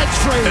have a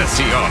catchphrase.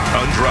 FTR,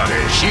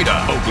 Andrade,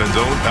 Shida, Oakland's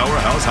own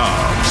Powerhouse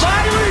Hobbs.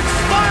 Violence,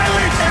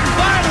 violence, and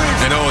violence.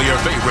 And all your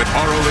favorite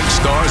ROH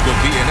stars will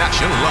be in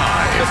action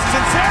live. This is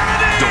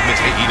insanity. Don't miss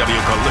AEW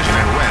Collision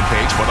and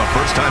Rampage for the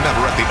first time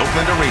ever at the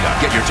Oakland Arena.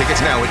 Get your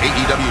tickets now at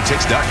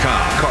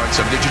AEWTix.com. Cards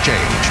subject to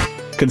change.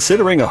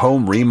 Considering a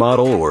home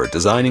remodel or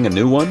designing a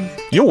new one?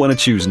 You'll want to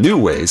choose new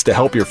ways to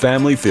help your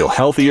family feel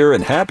healthier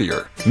and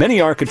happier.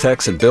 Many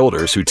architects and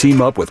builders who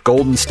team up with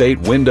Golden State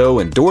Window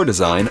and Door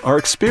Design are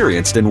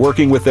experienced in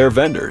working with their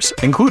vendors,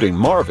 including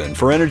Marvin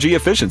for energy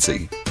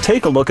efficiency.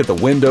 Take a look at the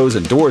Windows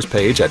and Doors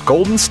page at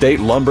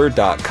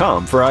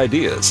goldenstatelumber.com for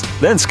ideas.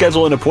 Then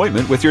schedule an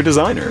appointment with your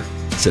designer.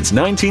 Since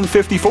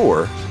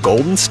 1954,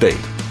 Golden State.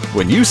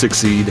 When you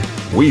succeed,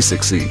 we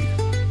succeed.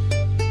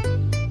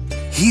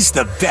 He's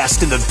the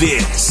best in the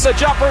biz. The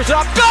jumper's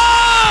up. Good! .2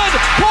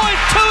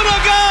 to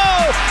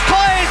go!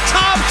 Klay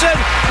Thompson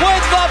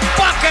with the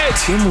bucket!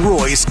 Tim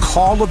Roy's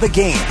Call of the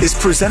Game is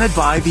presented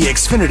by the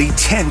Xfinity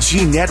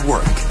 10G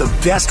Network, the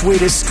best way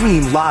to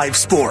stream live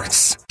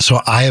sports. So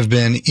I have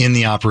been in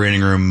the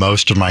operating room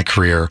most of my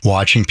career,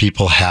 watching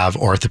people have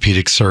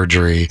orthopedic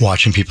surgery,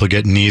 watching people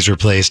get knees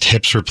replaced,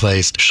 hips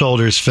replaced,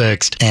 shoulders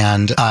fixed,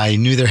 and I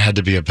knew there had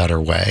to be a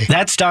better way.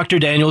 That's Dr.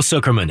 Daniel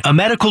Zuckerman, a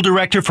medical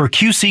director for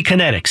QC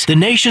Kinetics, the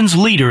nation's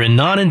leader in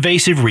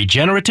non-invasive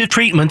regenerative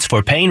treatments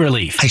for pain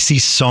relief. I see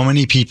so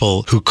many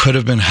people who could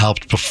have been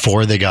helped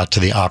before they got to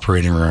the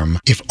operating room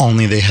if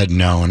only they had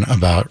known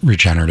about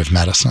regenerative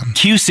medicine.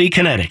 QC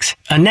Kinetics,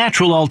 a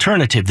natural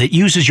alternative that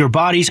uses your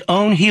body's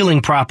own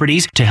healing properties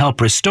to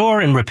help restore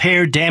and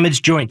repair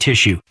damaged joint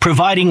tissue,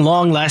 providing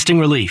long-lasting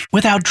relief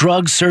without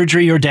drugs,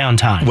 surgery, or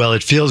downtime. Well,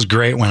 it feels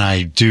great when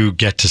I do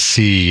get to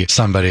see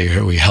somebody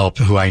who we help,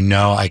 who I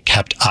know I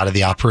kept out of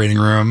the operating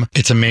room.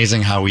 It's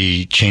amazing how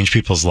we change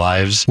people's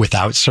lives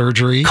without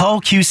surgery.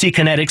 Call QC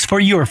Kinetics for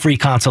your free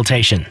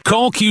consultation.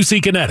 Call QC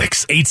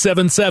Kinetics,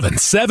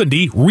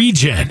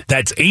 877-70-REGEN.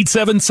 That's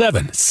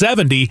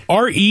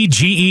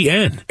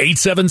 877-70-REGEN.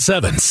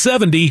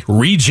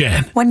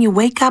 877-70-REGEN. When you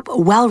wake up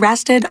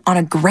well-rested on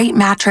a great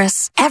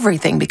mattress,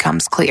 everything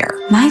becomes clear.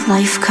 My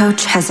life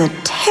coach has a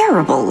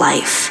terrible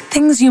life.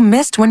 Things you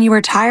missed when you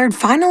were tired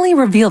finally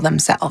reveal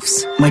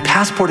themselves. My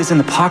passport is in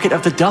the pocket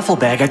of the duffel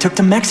bag I took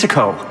to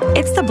Mexico.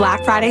 It's the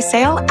Black Friday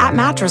sale at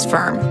Mattress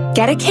Firm.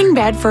 Get a king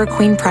bed for a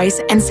queen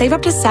price and save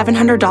up to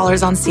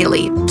 $700 on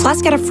Sealy.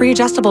 Plus, get a free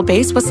adjustable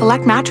base with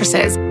select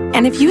mattresses.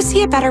 And if you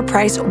see a better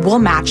price, we'll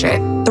match it.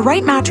 The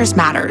right mattress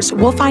matters.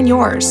 We'll find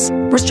yours.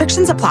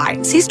 Restrictions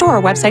apply. See store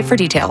or website for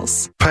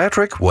details.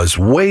 Patrick was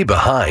way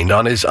behind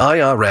on his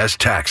IRS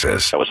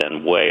taxes. I was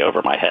in way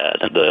over my head.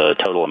 The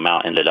total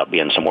amount ended up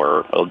being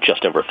somewhere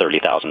just over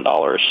 $30,000.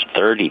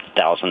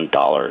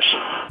 $30,000.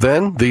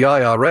 Then the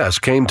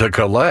IRS came to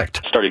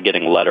collect. Started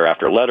getting letter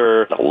after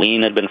letter. A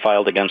lien had been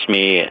filed against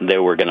me. They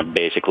were going to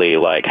basically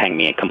hang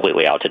me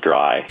completely out to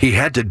dry. He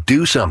had to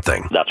do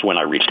something. That's when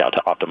I reached out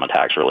to Optima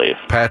Tax Relief.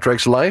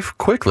 Patrick's life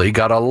quickly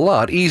got a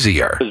lot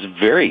easier. It was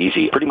very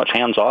easy, pretty much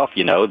hands off.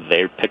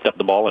 They picked up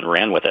the ball and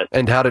ran with it.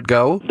 And how'd it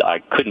go? I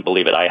couldn't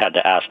believe it. I had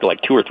to ask 2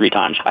 or 3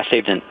 times. I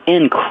saved an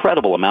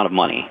incredible amount of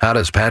money. How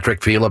does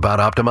Patrick feel about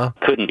Optima?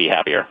 Couldn't be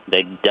happier.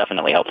 They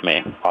definitely helped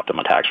me.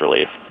 Optima Tax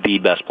Relief, the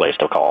best place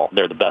to call.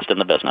 They're the best in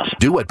the business.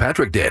 Do what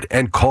Patrick did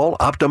and call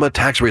Optima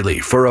Tax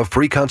Relief for a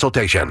free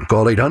consultation.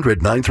 Call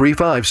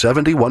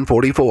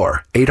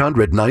 800-935-7144.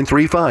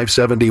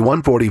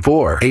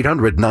 800-935-7144.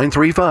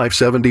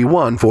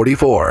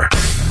 800-935-7144.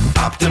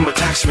 Optima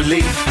Tax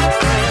Relief.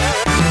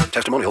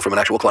 Testimonial from an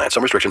actual client.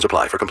 Some restrictions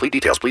apply. For complete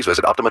details, please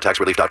visit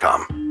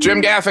OptimaTaxRelief.com.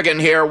 Jim Gaffigan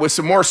here with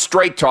some more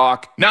Straight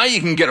Talk. Now you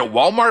can get a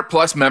Walmart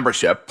Plus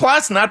membership,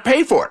 plus not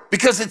pay for it,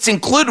 because it's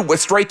included with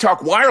Straight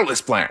Talk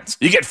wireless plans.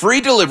 You get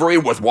free delivery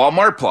with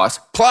Walmart Plus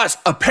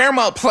a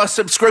Paramount Plus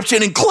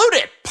subscription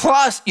included.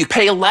 Plus, you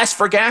pay less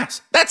for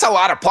gas. That's a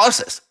lot of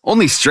pluses.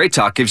 Only Straight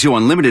Talk gives you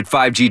unlimited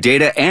 5G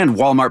data and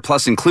Walmart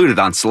Plus included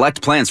on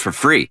select plans for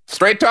free.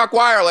 Straight Talk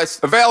Wireless,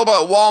 available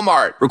at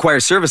Walmart.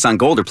 Requires service on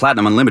Gold or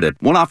Platinum Unlimited.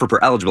 One offer per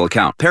eligible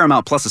account.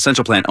 Paramount Plus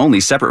Essential Plan only.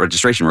 Separate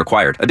registration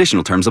required.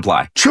 Additional terms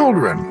apply.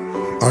 Children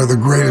are the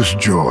greatest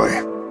joy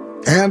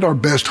and our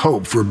best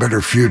hope for a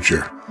better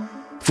future.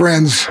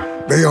 Friends,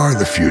 they are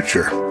the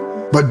future.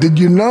 But did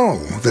you know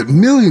that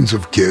millions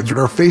of kids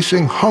are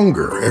facing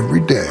hunger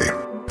every day?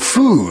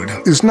 Food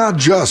is not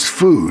just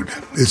food.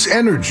 It's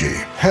energy,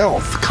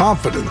 health,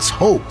 confidence,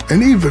 hope,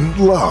 and even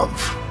love.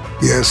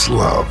 Yes,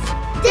 love.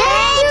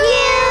 Thank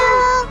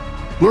you!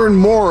 Learn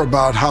more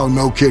about how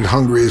No Kid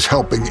Hungry is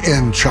helping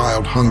end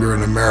child hunger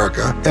in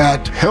America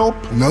at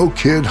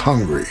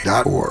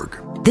helpnokidhungry.org.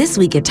 This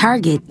week at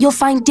Target, you'll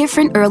find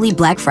different early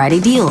Black Friday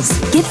deals.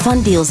 Get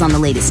fun deals on the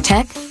latest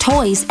tech,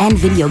 toys, and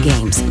video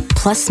games,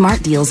 plus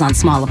smart deals on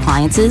small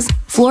appliances,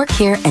 floor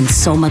care, and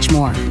so much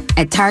more.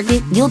 At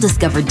Target, you'll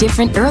discover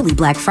different early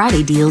Black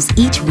Friday deals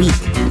each week.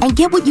 And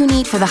get what you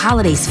need for the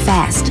holidays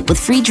fast with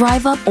free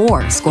drive-up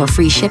or score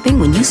free shipping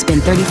when you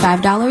spend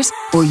 $35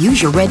 or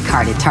use your red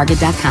card at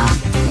Target.com.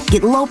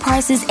 Get low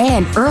prices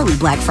and early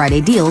Black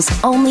Friday deals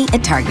only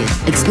at Target.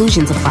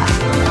 Exclusions apply.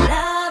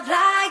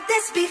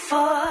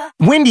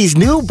 Wendy's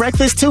new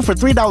Breakfast 2 for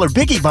 $3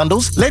 Biggie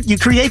Bundles let you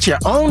create your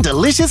own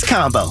delicious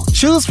combo.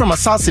 Choose from a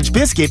sausage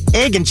biscuit,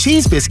 egg and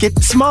cheese biscuit,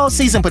 small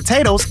seasoned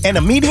potatoes, and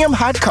a medium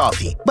hot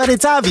coffee. But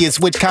it's obvious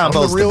which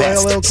combo's the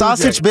best.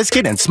 Sausage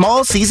biscuit and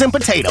small seasoned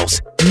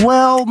potatoes.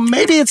 Well,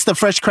 maybe it's the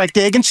fresh cracked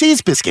egg and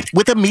cheese biscuit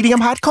with a medium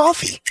hot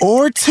coffee.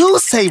 Or 2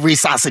 savory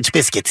sausage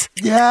biscuits.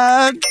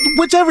 Yeah,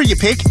 whichever you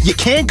pick, you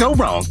can't go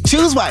wrong.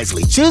 Choose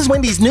wisely. Choose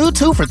Wendy's new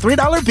 2 for $3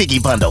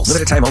 Biggie Bundles.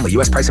 Limited time only.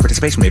 U.S. price and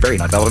participation may vary.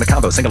 Not valid in a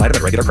combo. Single item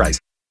at regular price.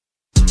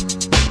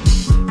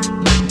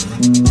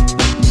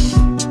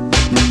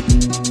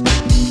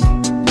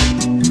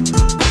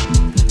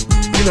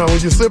 You know, when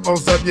you sip on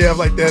something, you have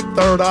like that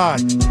third eye.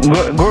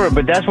 Guru,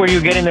 but that's where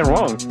you're getting it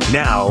wrong.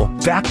 Now,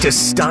 back to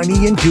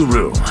Steiny and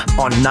Guru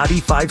on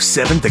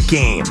 95.7 The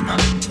Game.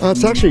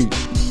 It's actually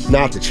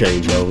not the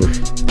changeover.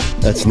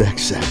 That's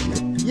next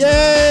segment.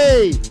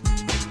 Yay!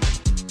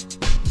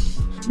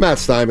 Matt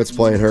Steinmetz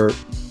playing hurt.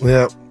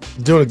 Yeah,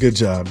 doing a good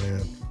job,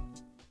 man.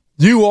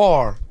 You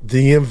are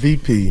the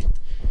MVP.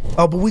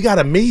 Oh, but we got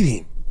a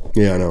meeting.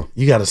 Yeah, I know.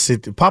 You got to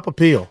sit there. Pop a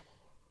pill.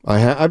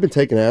 I've been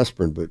taking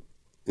aspirin, but...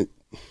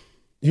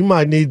 You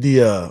might need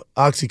the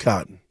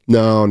Oxycontin.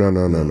 No. No.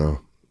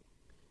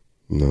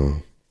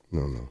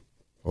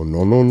 Oh,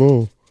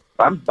 no.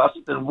 I'm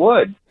busting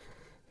wood.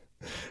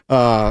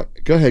 Go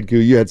ahead, Goo.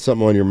 You had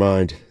something on your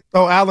mind.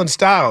 Oh, Alan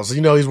Stiles. You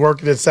know, he's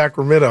working in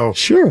Sacramento.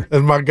 Sure.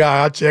 And my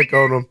guy, I check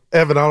on him.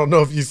 Evan, I don't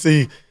know if you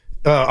see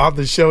on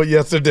the show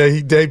yesterday,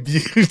 he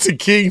debuted the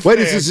King Wait,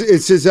 it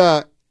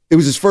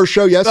was his first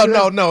show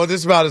yesterday? No. This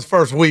is about his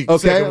first week,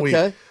 second week.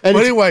 And but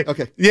anyway,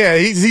 yeah,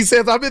 he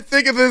says, I've been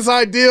thinking of this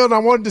idea and I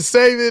wanted to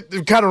save it.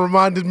 It kind of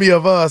reminded me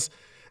of us.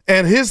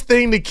 And his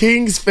thing to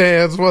Kings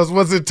fans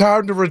was it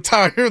time to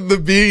retire the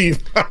beam?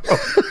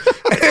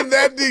 And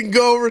that didn't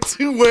go over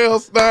too well,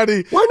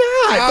 Steiny.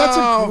 Why not? That's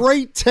a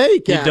great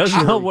take, He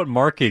doesn't know what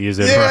market he's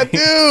in, yeah, right?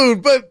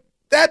 dude, but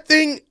that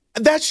thing...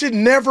 That should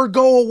never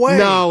go away.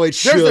 No, it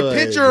should. There's a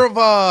picture of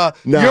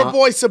your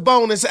boy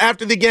Sabonis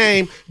after the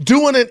game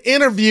doing an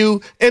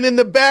interview, and in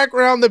the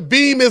background, the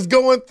beam is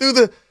going through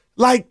the...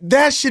 Like,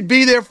 that should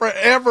be there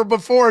forever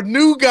before a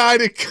new guy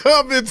to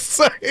come and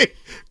say,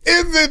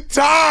 in the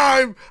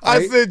time,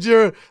 I said,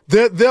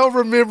 they'll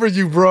remember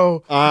you,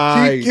 bro.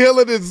 Keep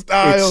killing it,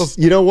 Styles.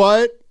 You know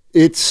what?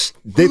 Who's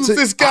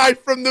this guy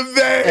from the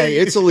Bay? Hey,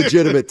 it's a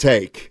legitimate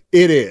take.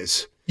 It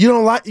is. You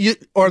don't like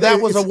that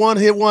was a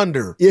one-hit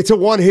wonder. It's a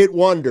one-hit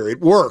wonder. It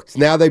worked.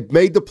 Now they've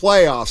made the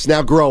playoffs.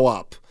 Now grow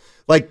up.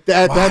 Like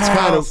that. Wow, that's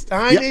kind of.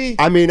 Steiny. Yeah,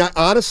 I mean,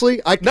 honestly,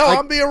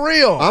 I'm being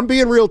real. I'm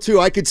being real too.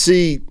 I could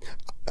see.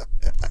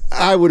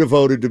 I would have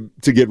voted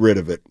to get rid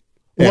of it.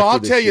 Well, I'll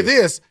tell you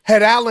this: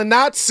 had Allen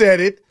not said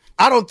it,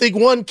 I don't think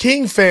one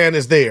King fan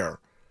is there.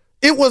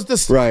 It was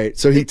the right.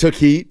 So he took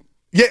heat.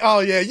 Yeah, oh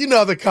yeah, you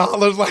know the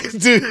callers like,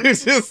 dude,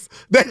 it's just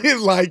they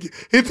didn't like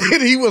it.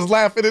 Then he was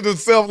laughing at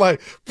himself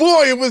like,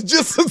 boy, it was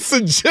just a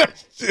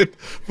suggestion.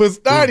 But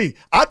Steiny,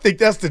 I think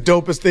that's the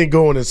dopest thing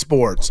going in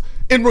sports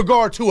in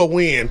regard to a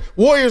win.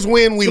 Warriors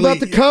win, we lead. About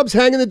the Cubs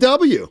hanging the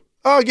W.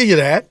 I'll give you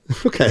that.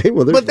 Okay,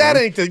 well, but that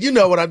ain't the. You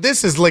know what?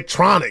 This is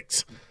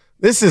electronics.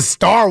 This is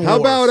Star Wars. How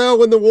about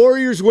when the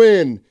Warriors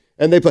win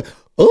and they play?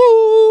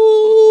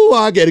 Oh,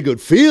 I get a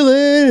good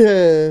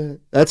feeling.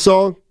 That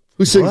song.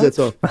 Who sings that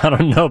song? I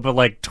don't know, but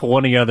like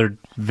 20 other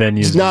venues.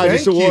 It's not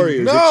just the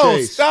Warriors.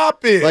 No,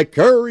 stop it. Like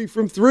Curry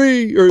from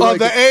 3. Or like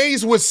the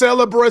A's would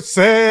celebrate.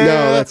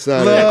 No, that's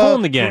not it. Cool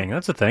in the Gang.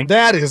 That's a thing.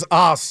 That is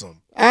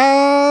awesome.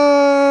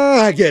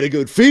 I get a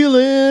good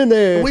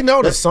feeling. We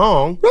know the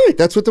song. Right.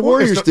 That's what the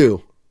Warriors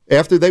do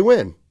after they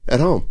win at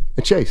home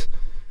at Chase.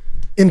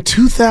 In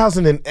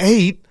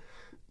 2008,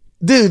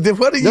 dude,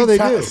 what are you they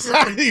talking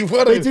about?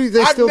 They do.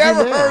 They still do. I've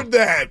never heard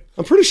that.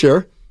 I'm pretty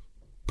sure.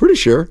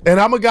 And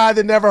I'm a guy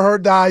that never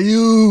heard the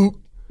Ayuk.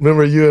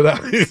 Remember you and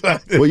I?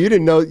 Well, you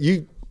didn't know.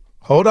 You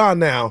hold on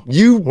now.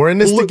 We're in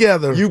this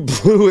together. You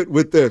blew it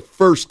with the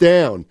first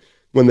down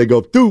when they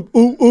go, doo,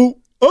 ooh, ooh,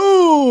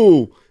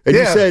 ooh. And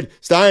you said,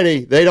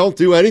 Steiny, they don't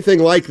do anything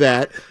like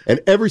that. And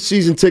every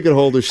season ticket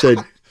holder said,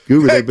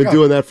 Guru, they've been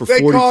doing that for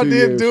 42 years. They called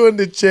in doing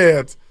the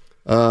chants.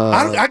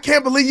 I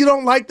can't believe you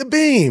don't like the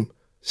beam.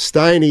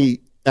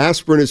 Steiny,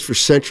 aspirin is for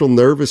central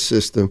nervous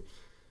system.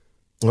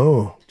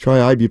 Oh.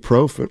 Try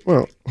ibuprofen.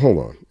 Well, hold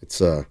on.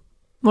 It's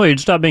Well, you'd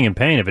stop being in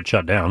pain if it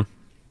shut down.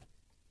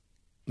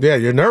 Yeah,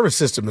 your nervous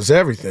system is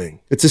everything.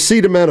 It's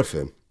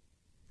acetaminophen.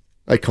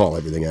 I call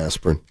everything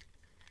aspirin.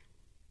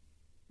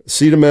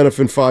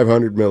 Acetaminophen,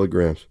 500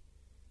 milligrams.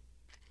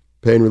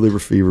 Pain reliever,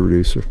 fever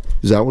reducer.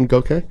 Is that one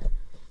okay?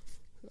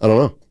 I don't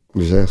know.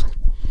 I'm just asking.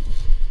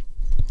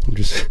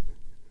 What's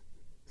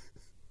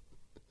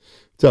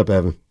up,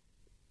 Evan?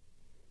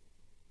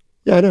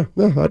 Yeah, I know.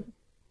 No,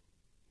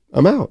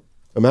 I'm out.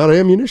 I'm out of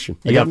ammunition.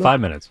 You got 5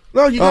 minutes.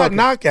 No, you got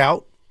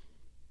knockout.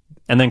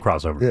 And then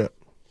crossover. Yeah.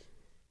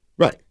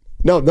 Right.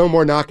 No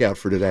more knockout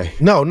for today.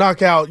 No,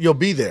 knockout, you'll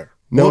be there.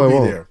 No, we'll I be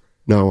won't. there.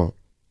 No, I won't.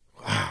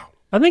 Wow.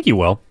 I think you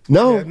will.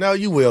 No. Yeah, no,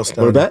 you will, Steiny.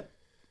 Want to bet?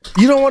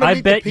 You don't want to I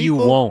meet bet the you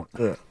people? won't.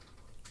 Yeah.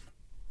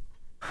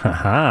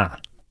 Haha.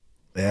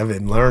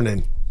 Evan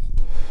learning.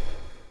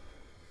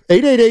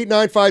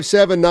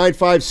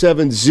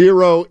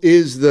 888-957-9570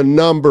 is the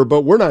number,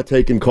 but we're not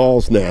taking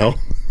calls now.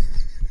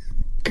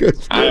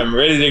 I am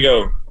ready to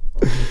go.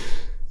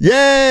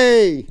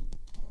 Yay!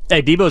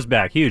 Hey, Deebo's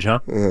back. Huge, huh?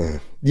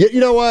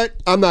 You know what?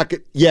 I'm not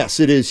good. Yes,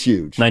 it is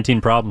huge.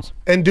 19 problems.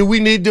 And do we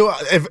need to,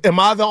 am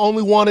I the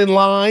only one in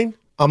line?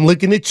 I'm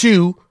looking at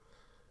you.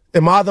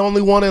 Am I the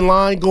only one in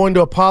line going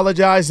to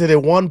apologize that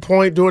at one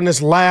point during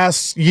this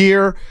last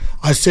year,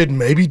 I said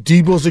maybe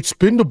Deebo's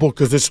expendable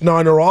because this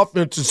Niner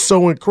offense is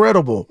so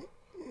incredible.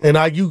 And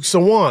I used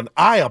someone.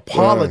 I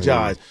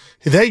apologize.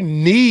 They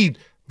need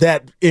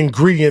that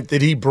ingredient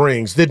that he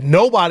brings that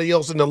nobody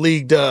else in the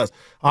league does.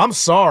 I'm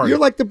sorry. You're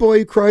like the boy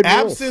who cried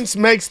wolf. Absence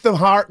makes the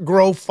heart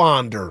grow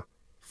fonder.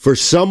 For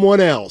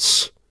someone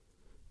else.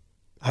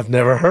 I've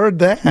never heard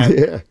that.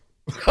 Yeah.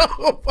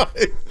 Oh my.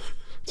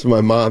 That's what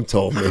my mom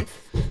told me.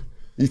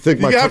 You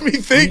got me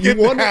thinking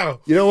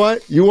now. You know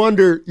what? You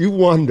wonder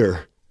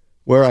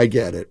where I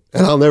get it.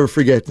 And I'll never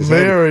forget this.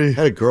 Mary. I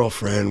had a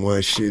girlfriend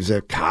when she was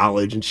at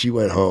college and she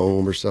went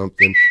home or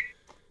something.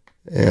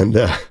 And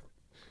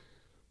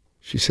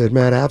she said,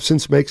 Matt,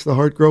 absence makes the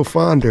heart grow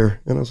fonder.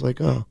 And I was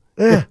like, oh,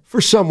 yeah, for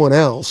someone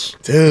else.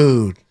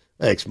 Dude.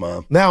 Thanks,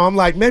 Mom. Now I'm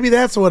like, maybe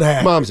that's what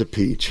happened. Mom's a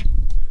peach.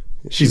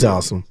 She's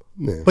awesome.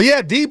 Yeah. But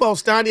yeah,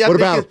 Deebo, Steiny,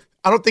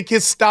 I don't think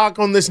his stock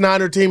on this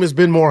Niner team has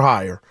been more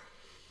higher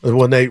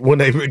when they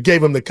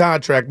gave him the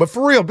contract. But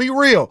for real, be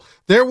real.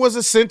 There was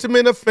a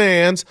sentiment of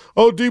fans,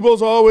 oh,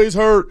 Deebo's always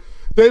hurt.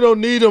 They don't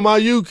need him.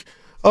 Ayuk,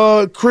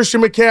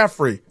 Christian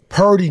McCaffrey.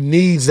 Purdy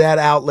needs that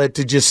outlet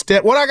to just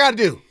step. What I got to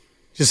do?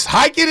 Just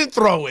hike it and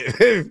throw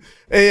it.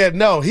 And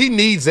no, he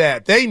needs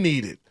that. They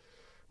need it.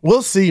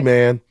 We'll see,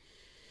 man.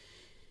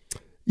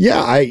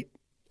 Yeah, I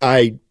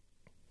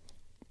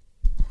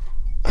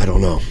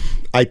don't know.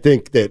 I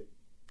think that,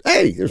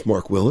 hey, there's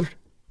Mark Willard.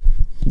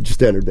 He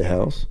just entered the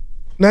house.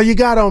 Now, you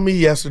got on me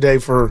yesterday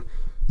for...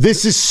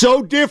 This is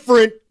so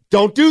different.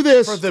 Don't do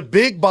this. For the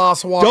big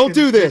boss walking. Don't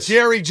do this.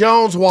 Jerry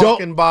Jones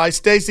walking by,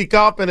 Stacey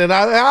Kaufman, and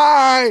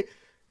hi.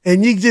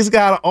 And you just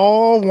got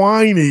all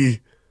whiny.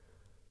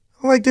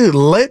 I'm like, dude,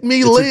 let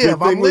me live. It's a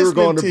good thing we were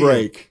going to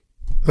break.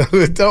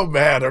 It don't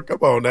matter. Come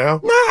on now.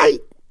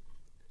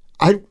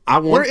 I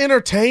want, we're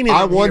entertaining.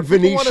 I want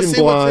Venetian blinds.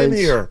 What's in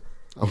here.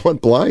 I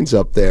want blinds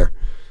up there.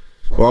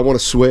 Well, I want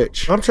to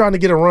switch. I'm trying to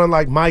get a run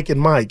like Mike and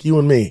Mike, you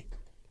and me.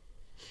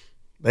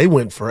 They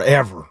went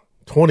forever,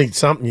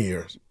 20-something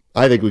years.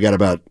 I think we got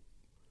about,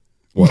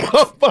 what,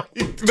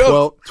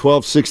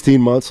 12,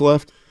 16 months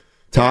left,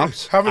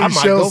 tops. How many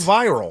shows?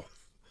 Might go viral.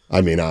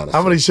 I mean, honestly.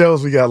 How many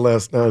shows we got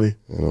left, Steiny?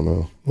 I don't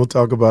know. We'll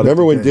talk about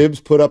Remember it. Remember when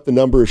Dibbs put up the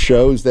number of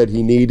shows that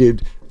he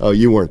needed? Oh,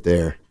 you weren't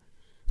there.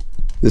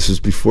 This is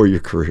before your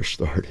career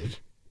started.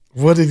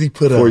 What did he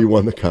put up? Before you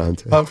won the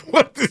contest.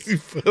 What did he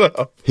put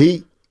up?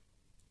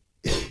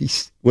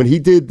 When he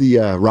did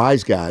the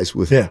Rise Guys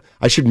with,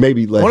 I should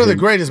maybe let one of the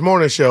greatest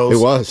morning shows.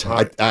 It was.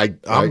 Right.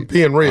 I'm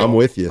being real. I'm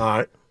with you. All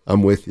right.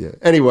 I'm with you.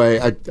 Anyway,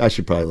 I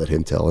should probably let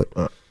him tell it,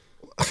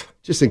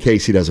 just in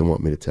case he doesn't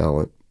want me to tell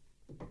it.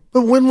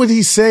 But when would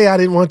he say I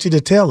didn't want you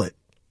to tell it?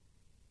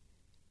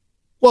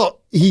 Well,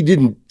 he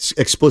didn't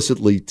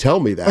explicitly tell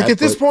me that. Like at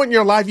this point in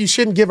your life, you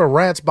shouldn't give a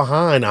rat's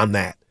behind on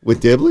that.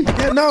 With Dibley?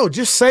 Yeah, no,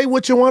 just say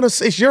what you want to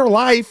say. It's your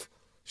life.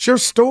 It's your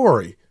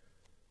story.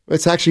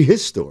 It's actually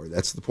his story.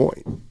 That's the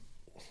point.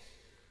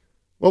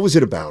 What was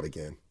it about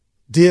again?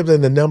 Dib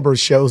and the number of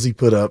shows he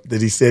put up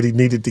that he said he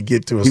needed to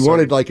get to. He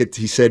wanted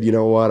he said, you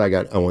know what?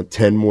 I want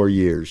 10 more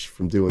years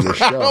from doing this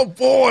show. Oh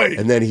boy!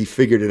 And then he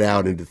figured it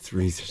out into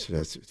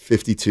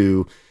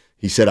 52.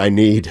 He said, I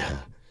need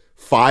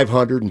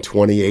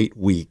 528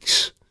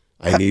 weeks.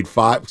 I need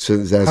 5. So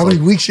that's how many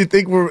weeks you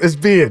think it's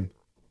been?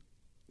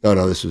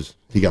 No,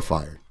 he got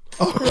fired.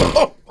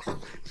 Oh.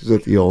 This is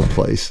at the old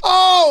place.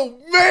 Oh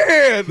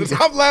man!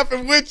 I'm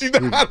laughing with you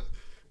now.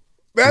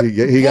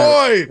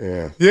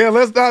 Yeah,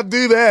 let's not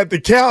do that. The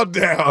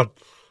countdown.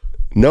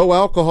 No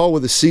alcohol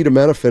with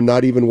acetaminophen,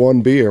 not even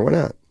one beer. Why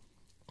not?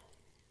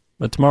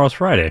 But tomorrow's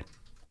Friday.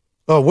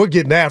 Oh, we're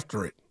getting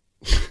after it.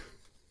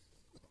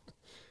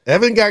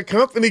 Evan got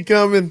company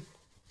coming.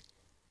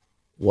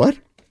 What?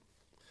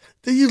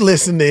 Do you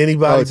listen to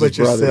anybody but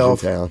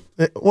yourself? Well,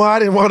 I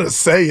didn't want to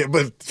say it,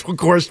 but of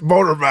course,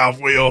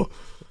 Motormouth will.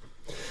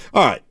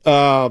 All right.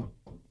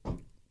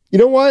 You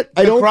know what?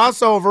 I don't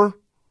crossover.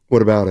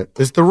 What about it?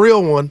 It's the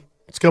real one.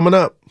 It's coming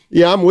up.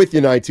 Yeah, I'm with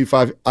you,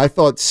 925. I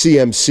thought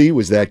CMC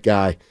was that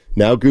guy.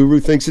 Now Guru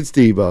thinks it's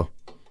Deebo.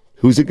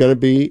 Who's it going to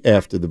be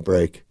after the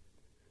break?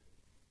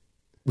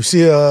 We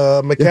see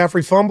a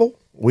McCaffrey fumble.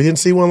 We didn't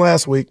see one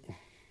last week.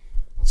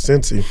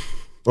 Cincy.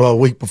 Well, a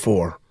week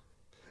before.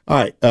 All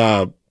right.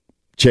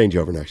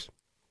 Changeover next.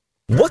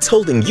 What's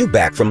holding you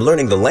back from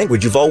learning the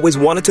language you've always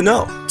wanted to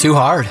know? Too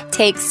hard.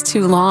 Takes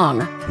too long.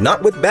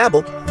 Not with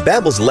Babbel.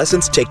 Babbel's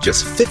lessons take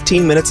just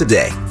 15 minutes a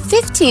day.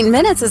 15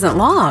 minutes isn't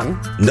long.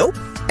 Nope.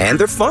 And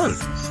they're fun.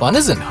 Fun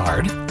isn't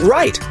hard.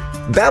 Right.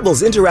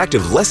 Babbel's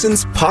interactive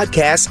lessons,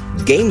 podcasts,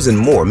 games, and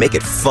more make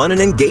it fun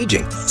and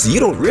engaging, so you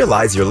don't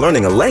realize you're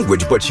learning a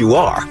language, but you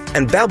are.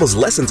 And Babbel's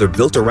lessons are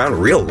built around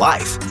real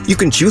life. You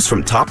can choose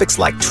from topics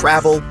like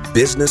travel,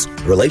 business,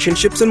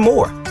 relationships, and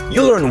more.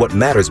 You'll learn what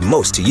matters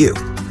most to you.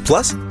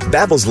 Plus,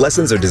 Babbel's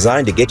lessons are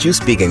designed to get you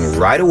speaking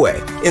right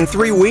away. In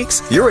 3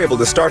 weeks, you're able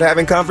to start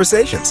having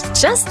conversations.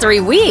 Just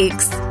 3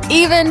 weeks?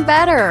 Even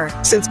better.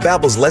 Since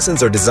Babbel's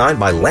lessons are designed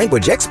by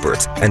language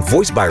experts and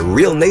voiced by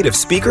real native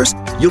speakers,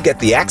 you'll get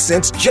the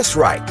accents just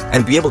right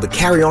and be able to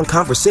carry on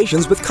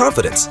conversations with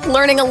confidence.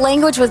 Learning a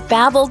language with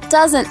Babbel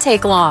doesn't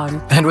take long.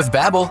 And with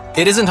Babbel,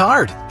 it isn't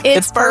hard.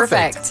 It's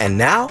perfect. And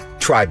now,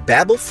 try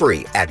Babbel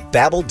free at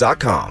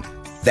Babbel.com.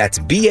 That's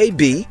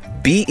Babbel.com.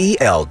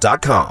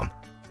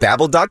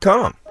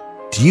 Babbel.com.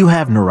 Do you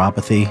have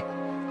neuropathy?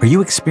 Are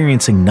you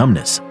experiencing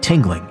numbness,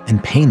 tingling,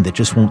 and pain that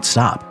just won't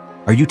stop?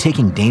 Are you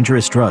taking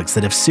dangerous drugs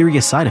that have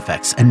serious side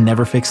effects and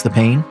never fix the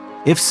pain?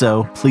 If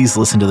so, please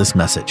listen to this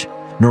message.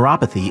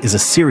 Neuropathy is a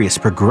serious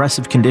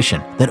progressive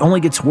condition that only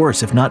gets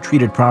worse if not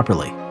treated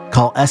properly.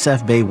 Call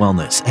SF Bay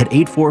Wellness at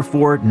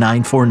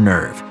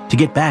 844-94-NERVE to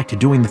get back to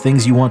doing the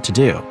things you want to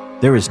do.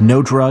 There is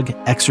no drug,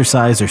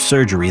 exercise, or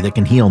surgery that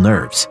can heal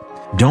nerves.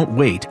 Don't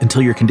wait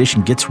until your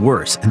condition gets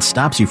worse and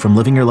stops you from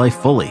living your life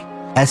fully.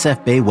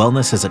 SF Bay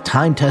Wellness has a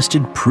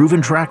time-tested,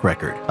 proven track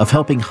record of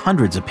helping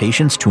hundreds of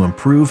patients to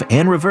improve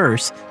and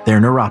reverse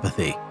their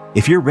neuropathy.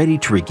 If you're ready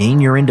to regain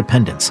your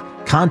independence,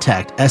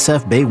 contact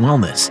SF Bay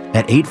Wellness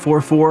at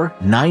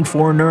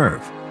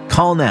 844-94-NERVE.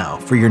 Call now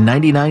for your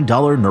 $99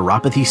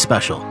 neuropathy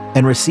special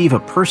and receive a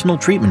personal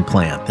treatment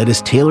plan that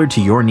is tailored to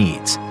your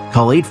needs.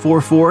 Call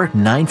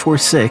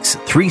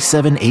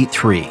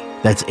 844-946-3783.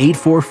 That's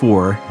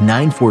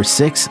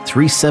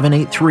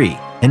 844-946-3783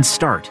 and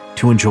start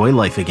to enjoy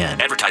life again.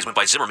 Advertisement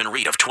by Zimmerman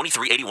Reed of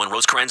 2381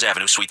 Rosecrans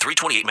Avenue, Suite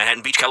 328,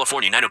 Manhattan Beach,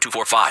 California,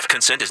 90245.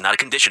 Consent is not a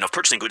condition of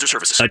purchasing goods or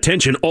services.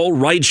 Attention all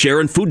rideshare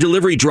and food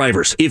delivery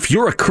drivers. If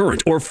you're a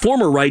current or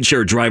former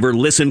rideshare driver,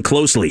 listen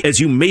closely,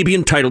 as you may be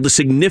entitled to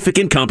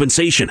significant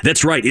compensation.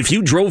 That's right. If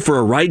you drove for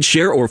a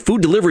rideshare or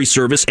food delivery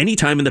service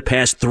anytime in the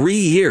past 3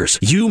 years,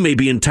 you may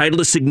be entitled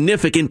to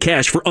significant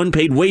cash for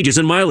unpaid wages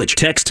and mileage.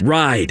 Text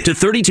RIDE to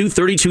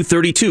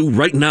 323232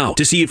 right now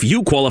to see if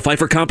you qualify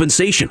for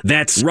compensation.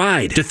 That's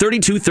RIDE to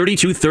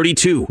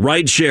 323232.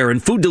 Rideshare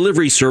and food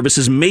delivery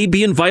services may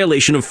be in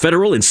violation of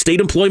federal and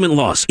state employment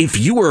laws. If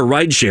you were a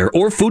rideshare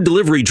or food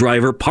delivery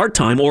driver,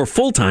 part-time or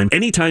full-time,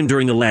 anytime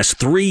during the last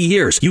 3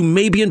 years, you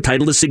may be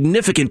entitled to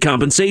significant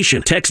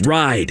compensation. Text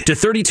RIDE to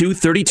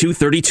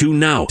 323232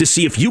 now to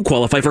see if you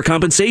qualify for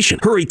compensation.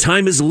 Hurry,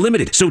 time is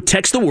limited, so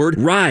text the word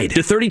RIDE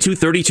to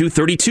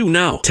 323232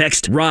 now.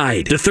 Text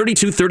RIDE to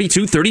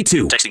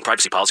 323232. Texting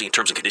privacy policy and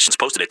terms and conditions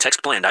posted at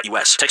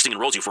textplan.us. Texting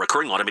enrolls you for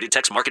recurring automated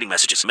text marketing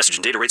messages. Message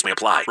and data rates may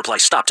apply. Reply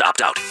STOP to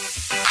opt out.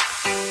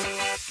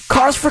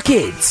 Cars for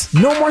Kids.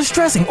 No more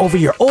stressing over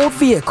your old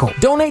vehicle.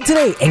 Donate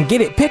today and get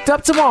it picked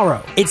up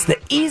tomorrow. It's the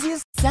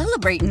easiest.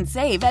 Celebrate and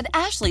save at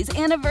Ashley's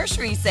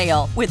Anniversary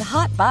Sale. With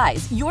Hot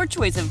Buys, your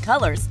choice of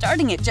colors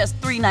starting at just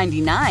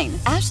 $3.99.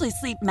 Ashley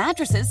Sleep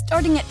mattresses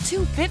starting at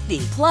 $2.50.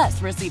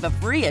 Plus, receive a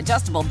free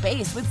adjustable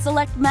base with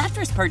select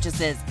mattress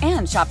purchases.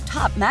 And shop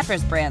top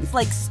mattress brands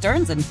like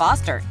Stearns &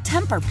 Foster,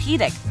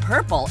 Tempur-Pedic,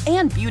 Purple,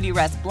 and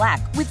Beautyrest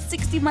Black with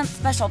 60-month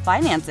special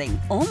financing.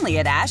 Only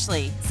at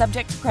Ashley.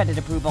 Subject to credit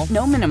approval.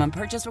 No minimum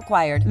purchase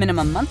required.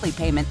 Minimum monthly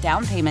payment,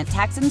 down payment,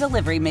 tax, and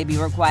delivery may be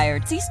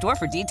required. See store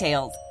for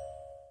details.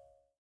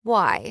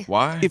 Why?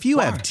 If you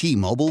have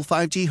T-Mobile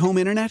 5G home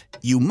internet,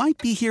 you might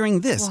be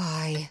hearing this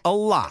a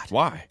lot.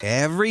 Why?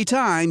 Every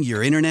time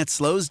your internet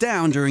slows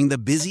down during the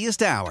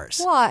busiest hours.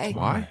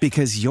 Why?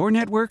 Because your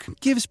network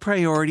gives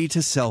priority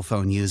to cell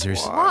phone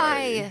users.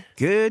 Why?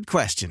 Good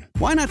question.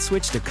 Why not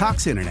switch to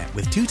Cox Internet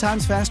with 2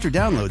 times faster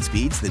download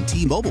speeds than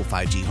T-Mobile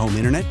 5G home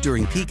internet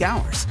during peak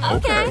hours?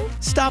 Okay.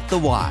 Stop the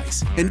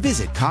whys and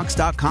visit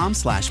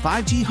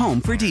cox.com/5G home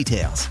for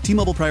details.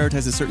 T-Mobile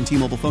prioritizes certain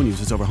T-Mobile phone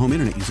users over home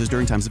internet users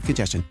during times of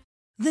congestion.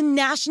 The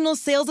national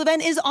sales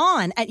event is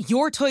on at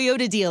your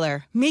Toyota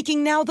dealer,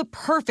 making now the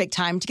perfect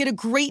time to get a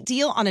great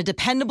deal on a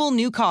dependable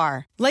new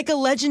car. Like a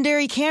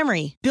legendary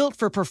Camry, built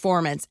for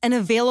performance and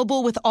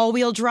available with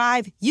all-wheel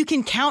drive, you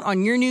can count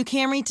on your new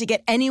Camry to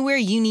get anywhere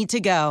you need to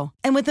go.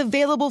 And with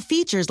available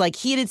features like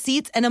heated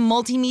seats and a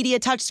multimedia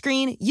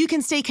touchscreen, you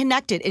can stay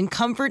connected in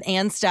comfort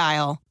and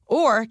style.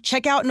 Or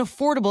check out an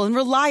affordable and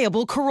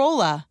reliable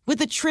Corolla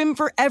with a trim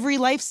for every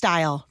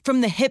lifestyle,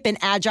 from the hip and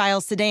agile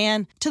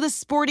sedan to the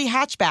sporty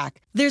hatchback.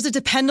 There's a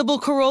dependable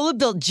Corolla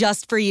built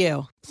just for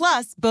you.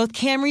 Plus, both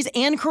Camrys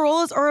and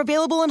Corollas are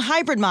available in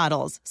hybrid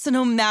models, so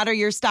no matter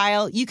your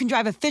style, you can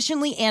drive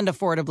efficiently and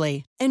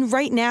affordably. And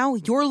right now,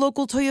 your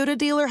local Toyota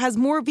dealer has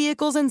more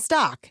vehicles in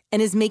stock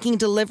and is making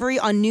delivery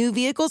on new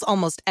vehicles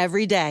almost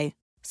every day.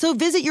 So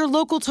visit your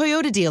local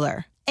Toyota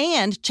dealer.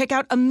 And check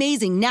out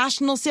amazing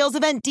national sales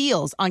event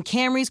deals on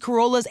Camrys,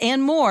 Corollas,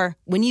 and more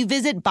when you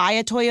visit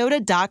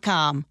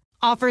buyatoyota.com.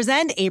 Offers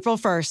end April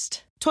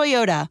 1st.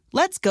 Toyota,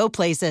 let's go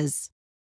places.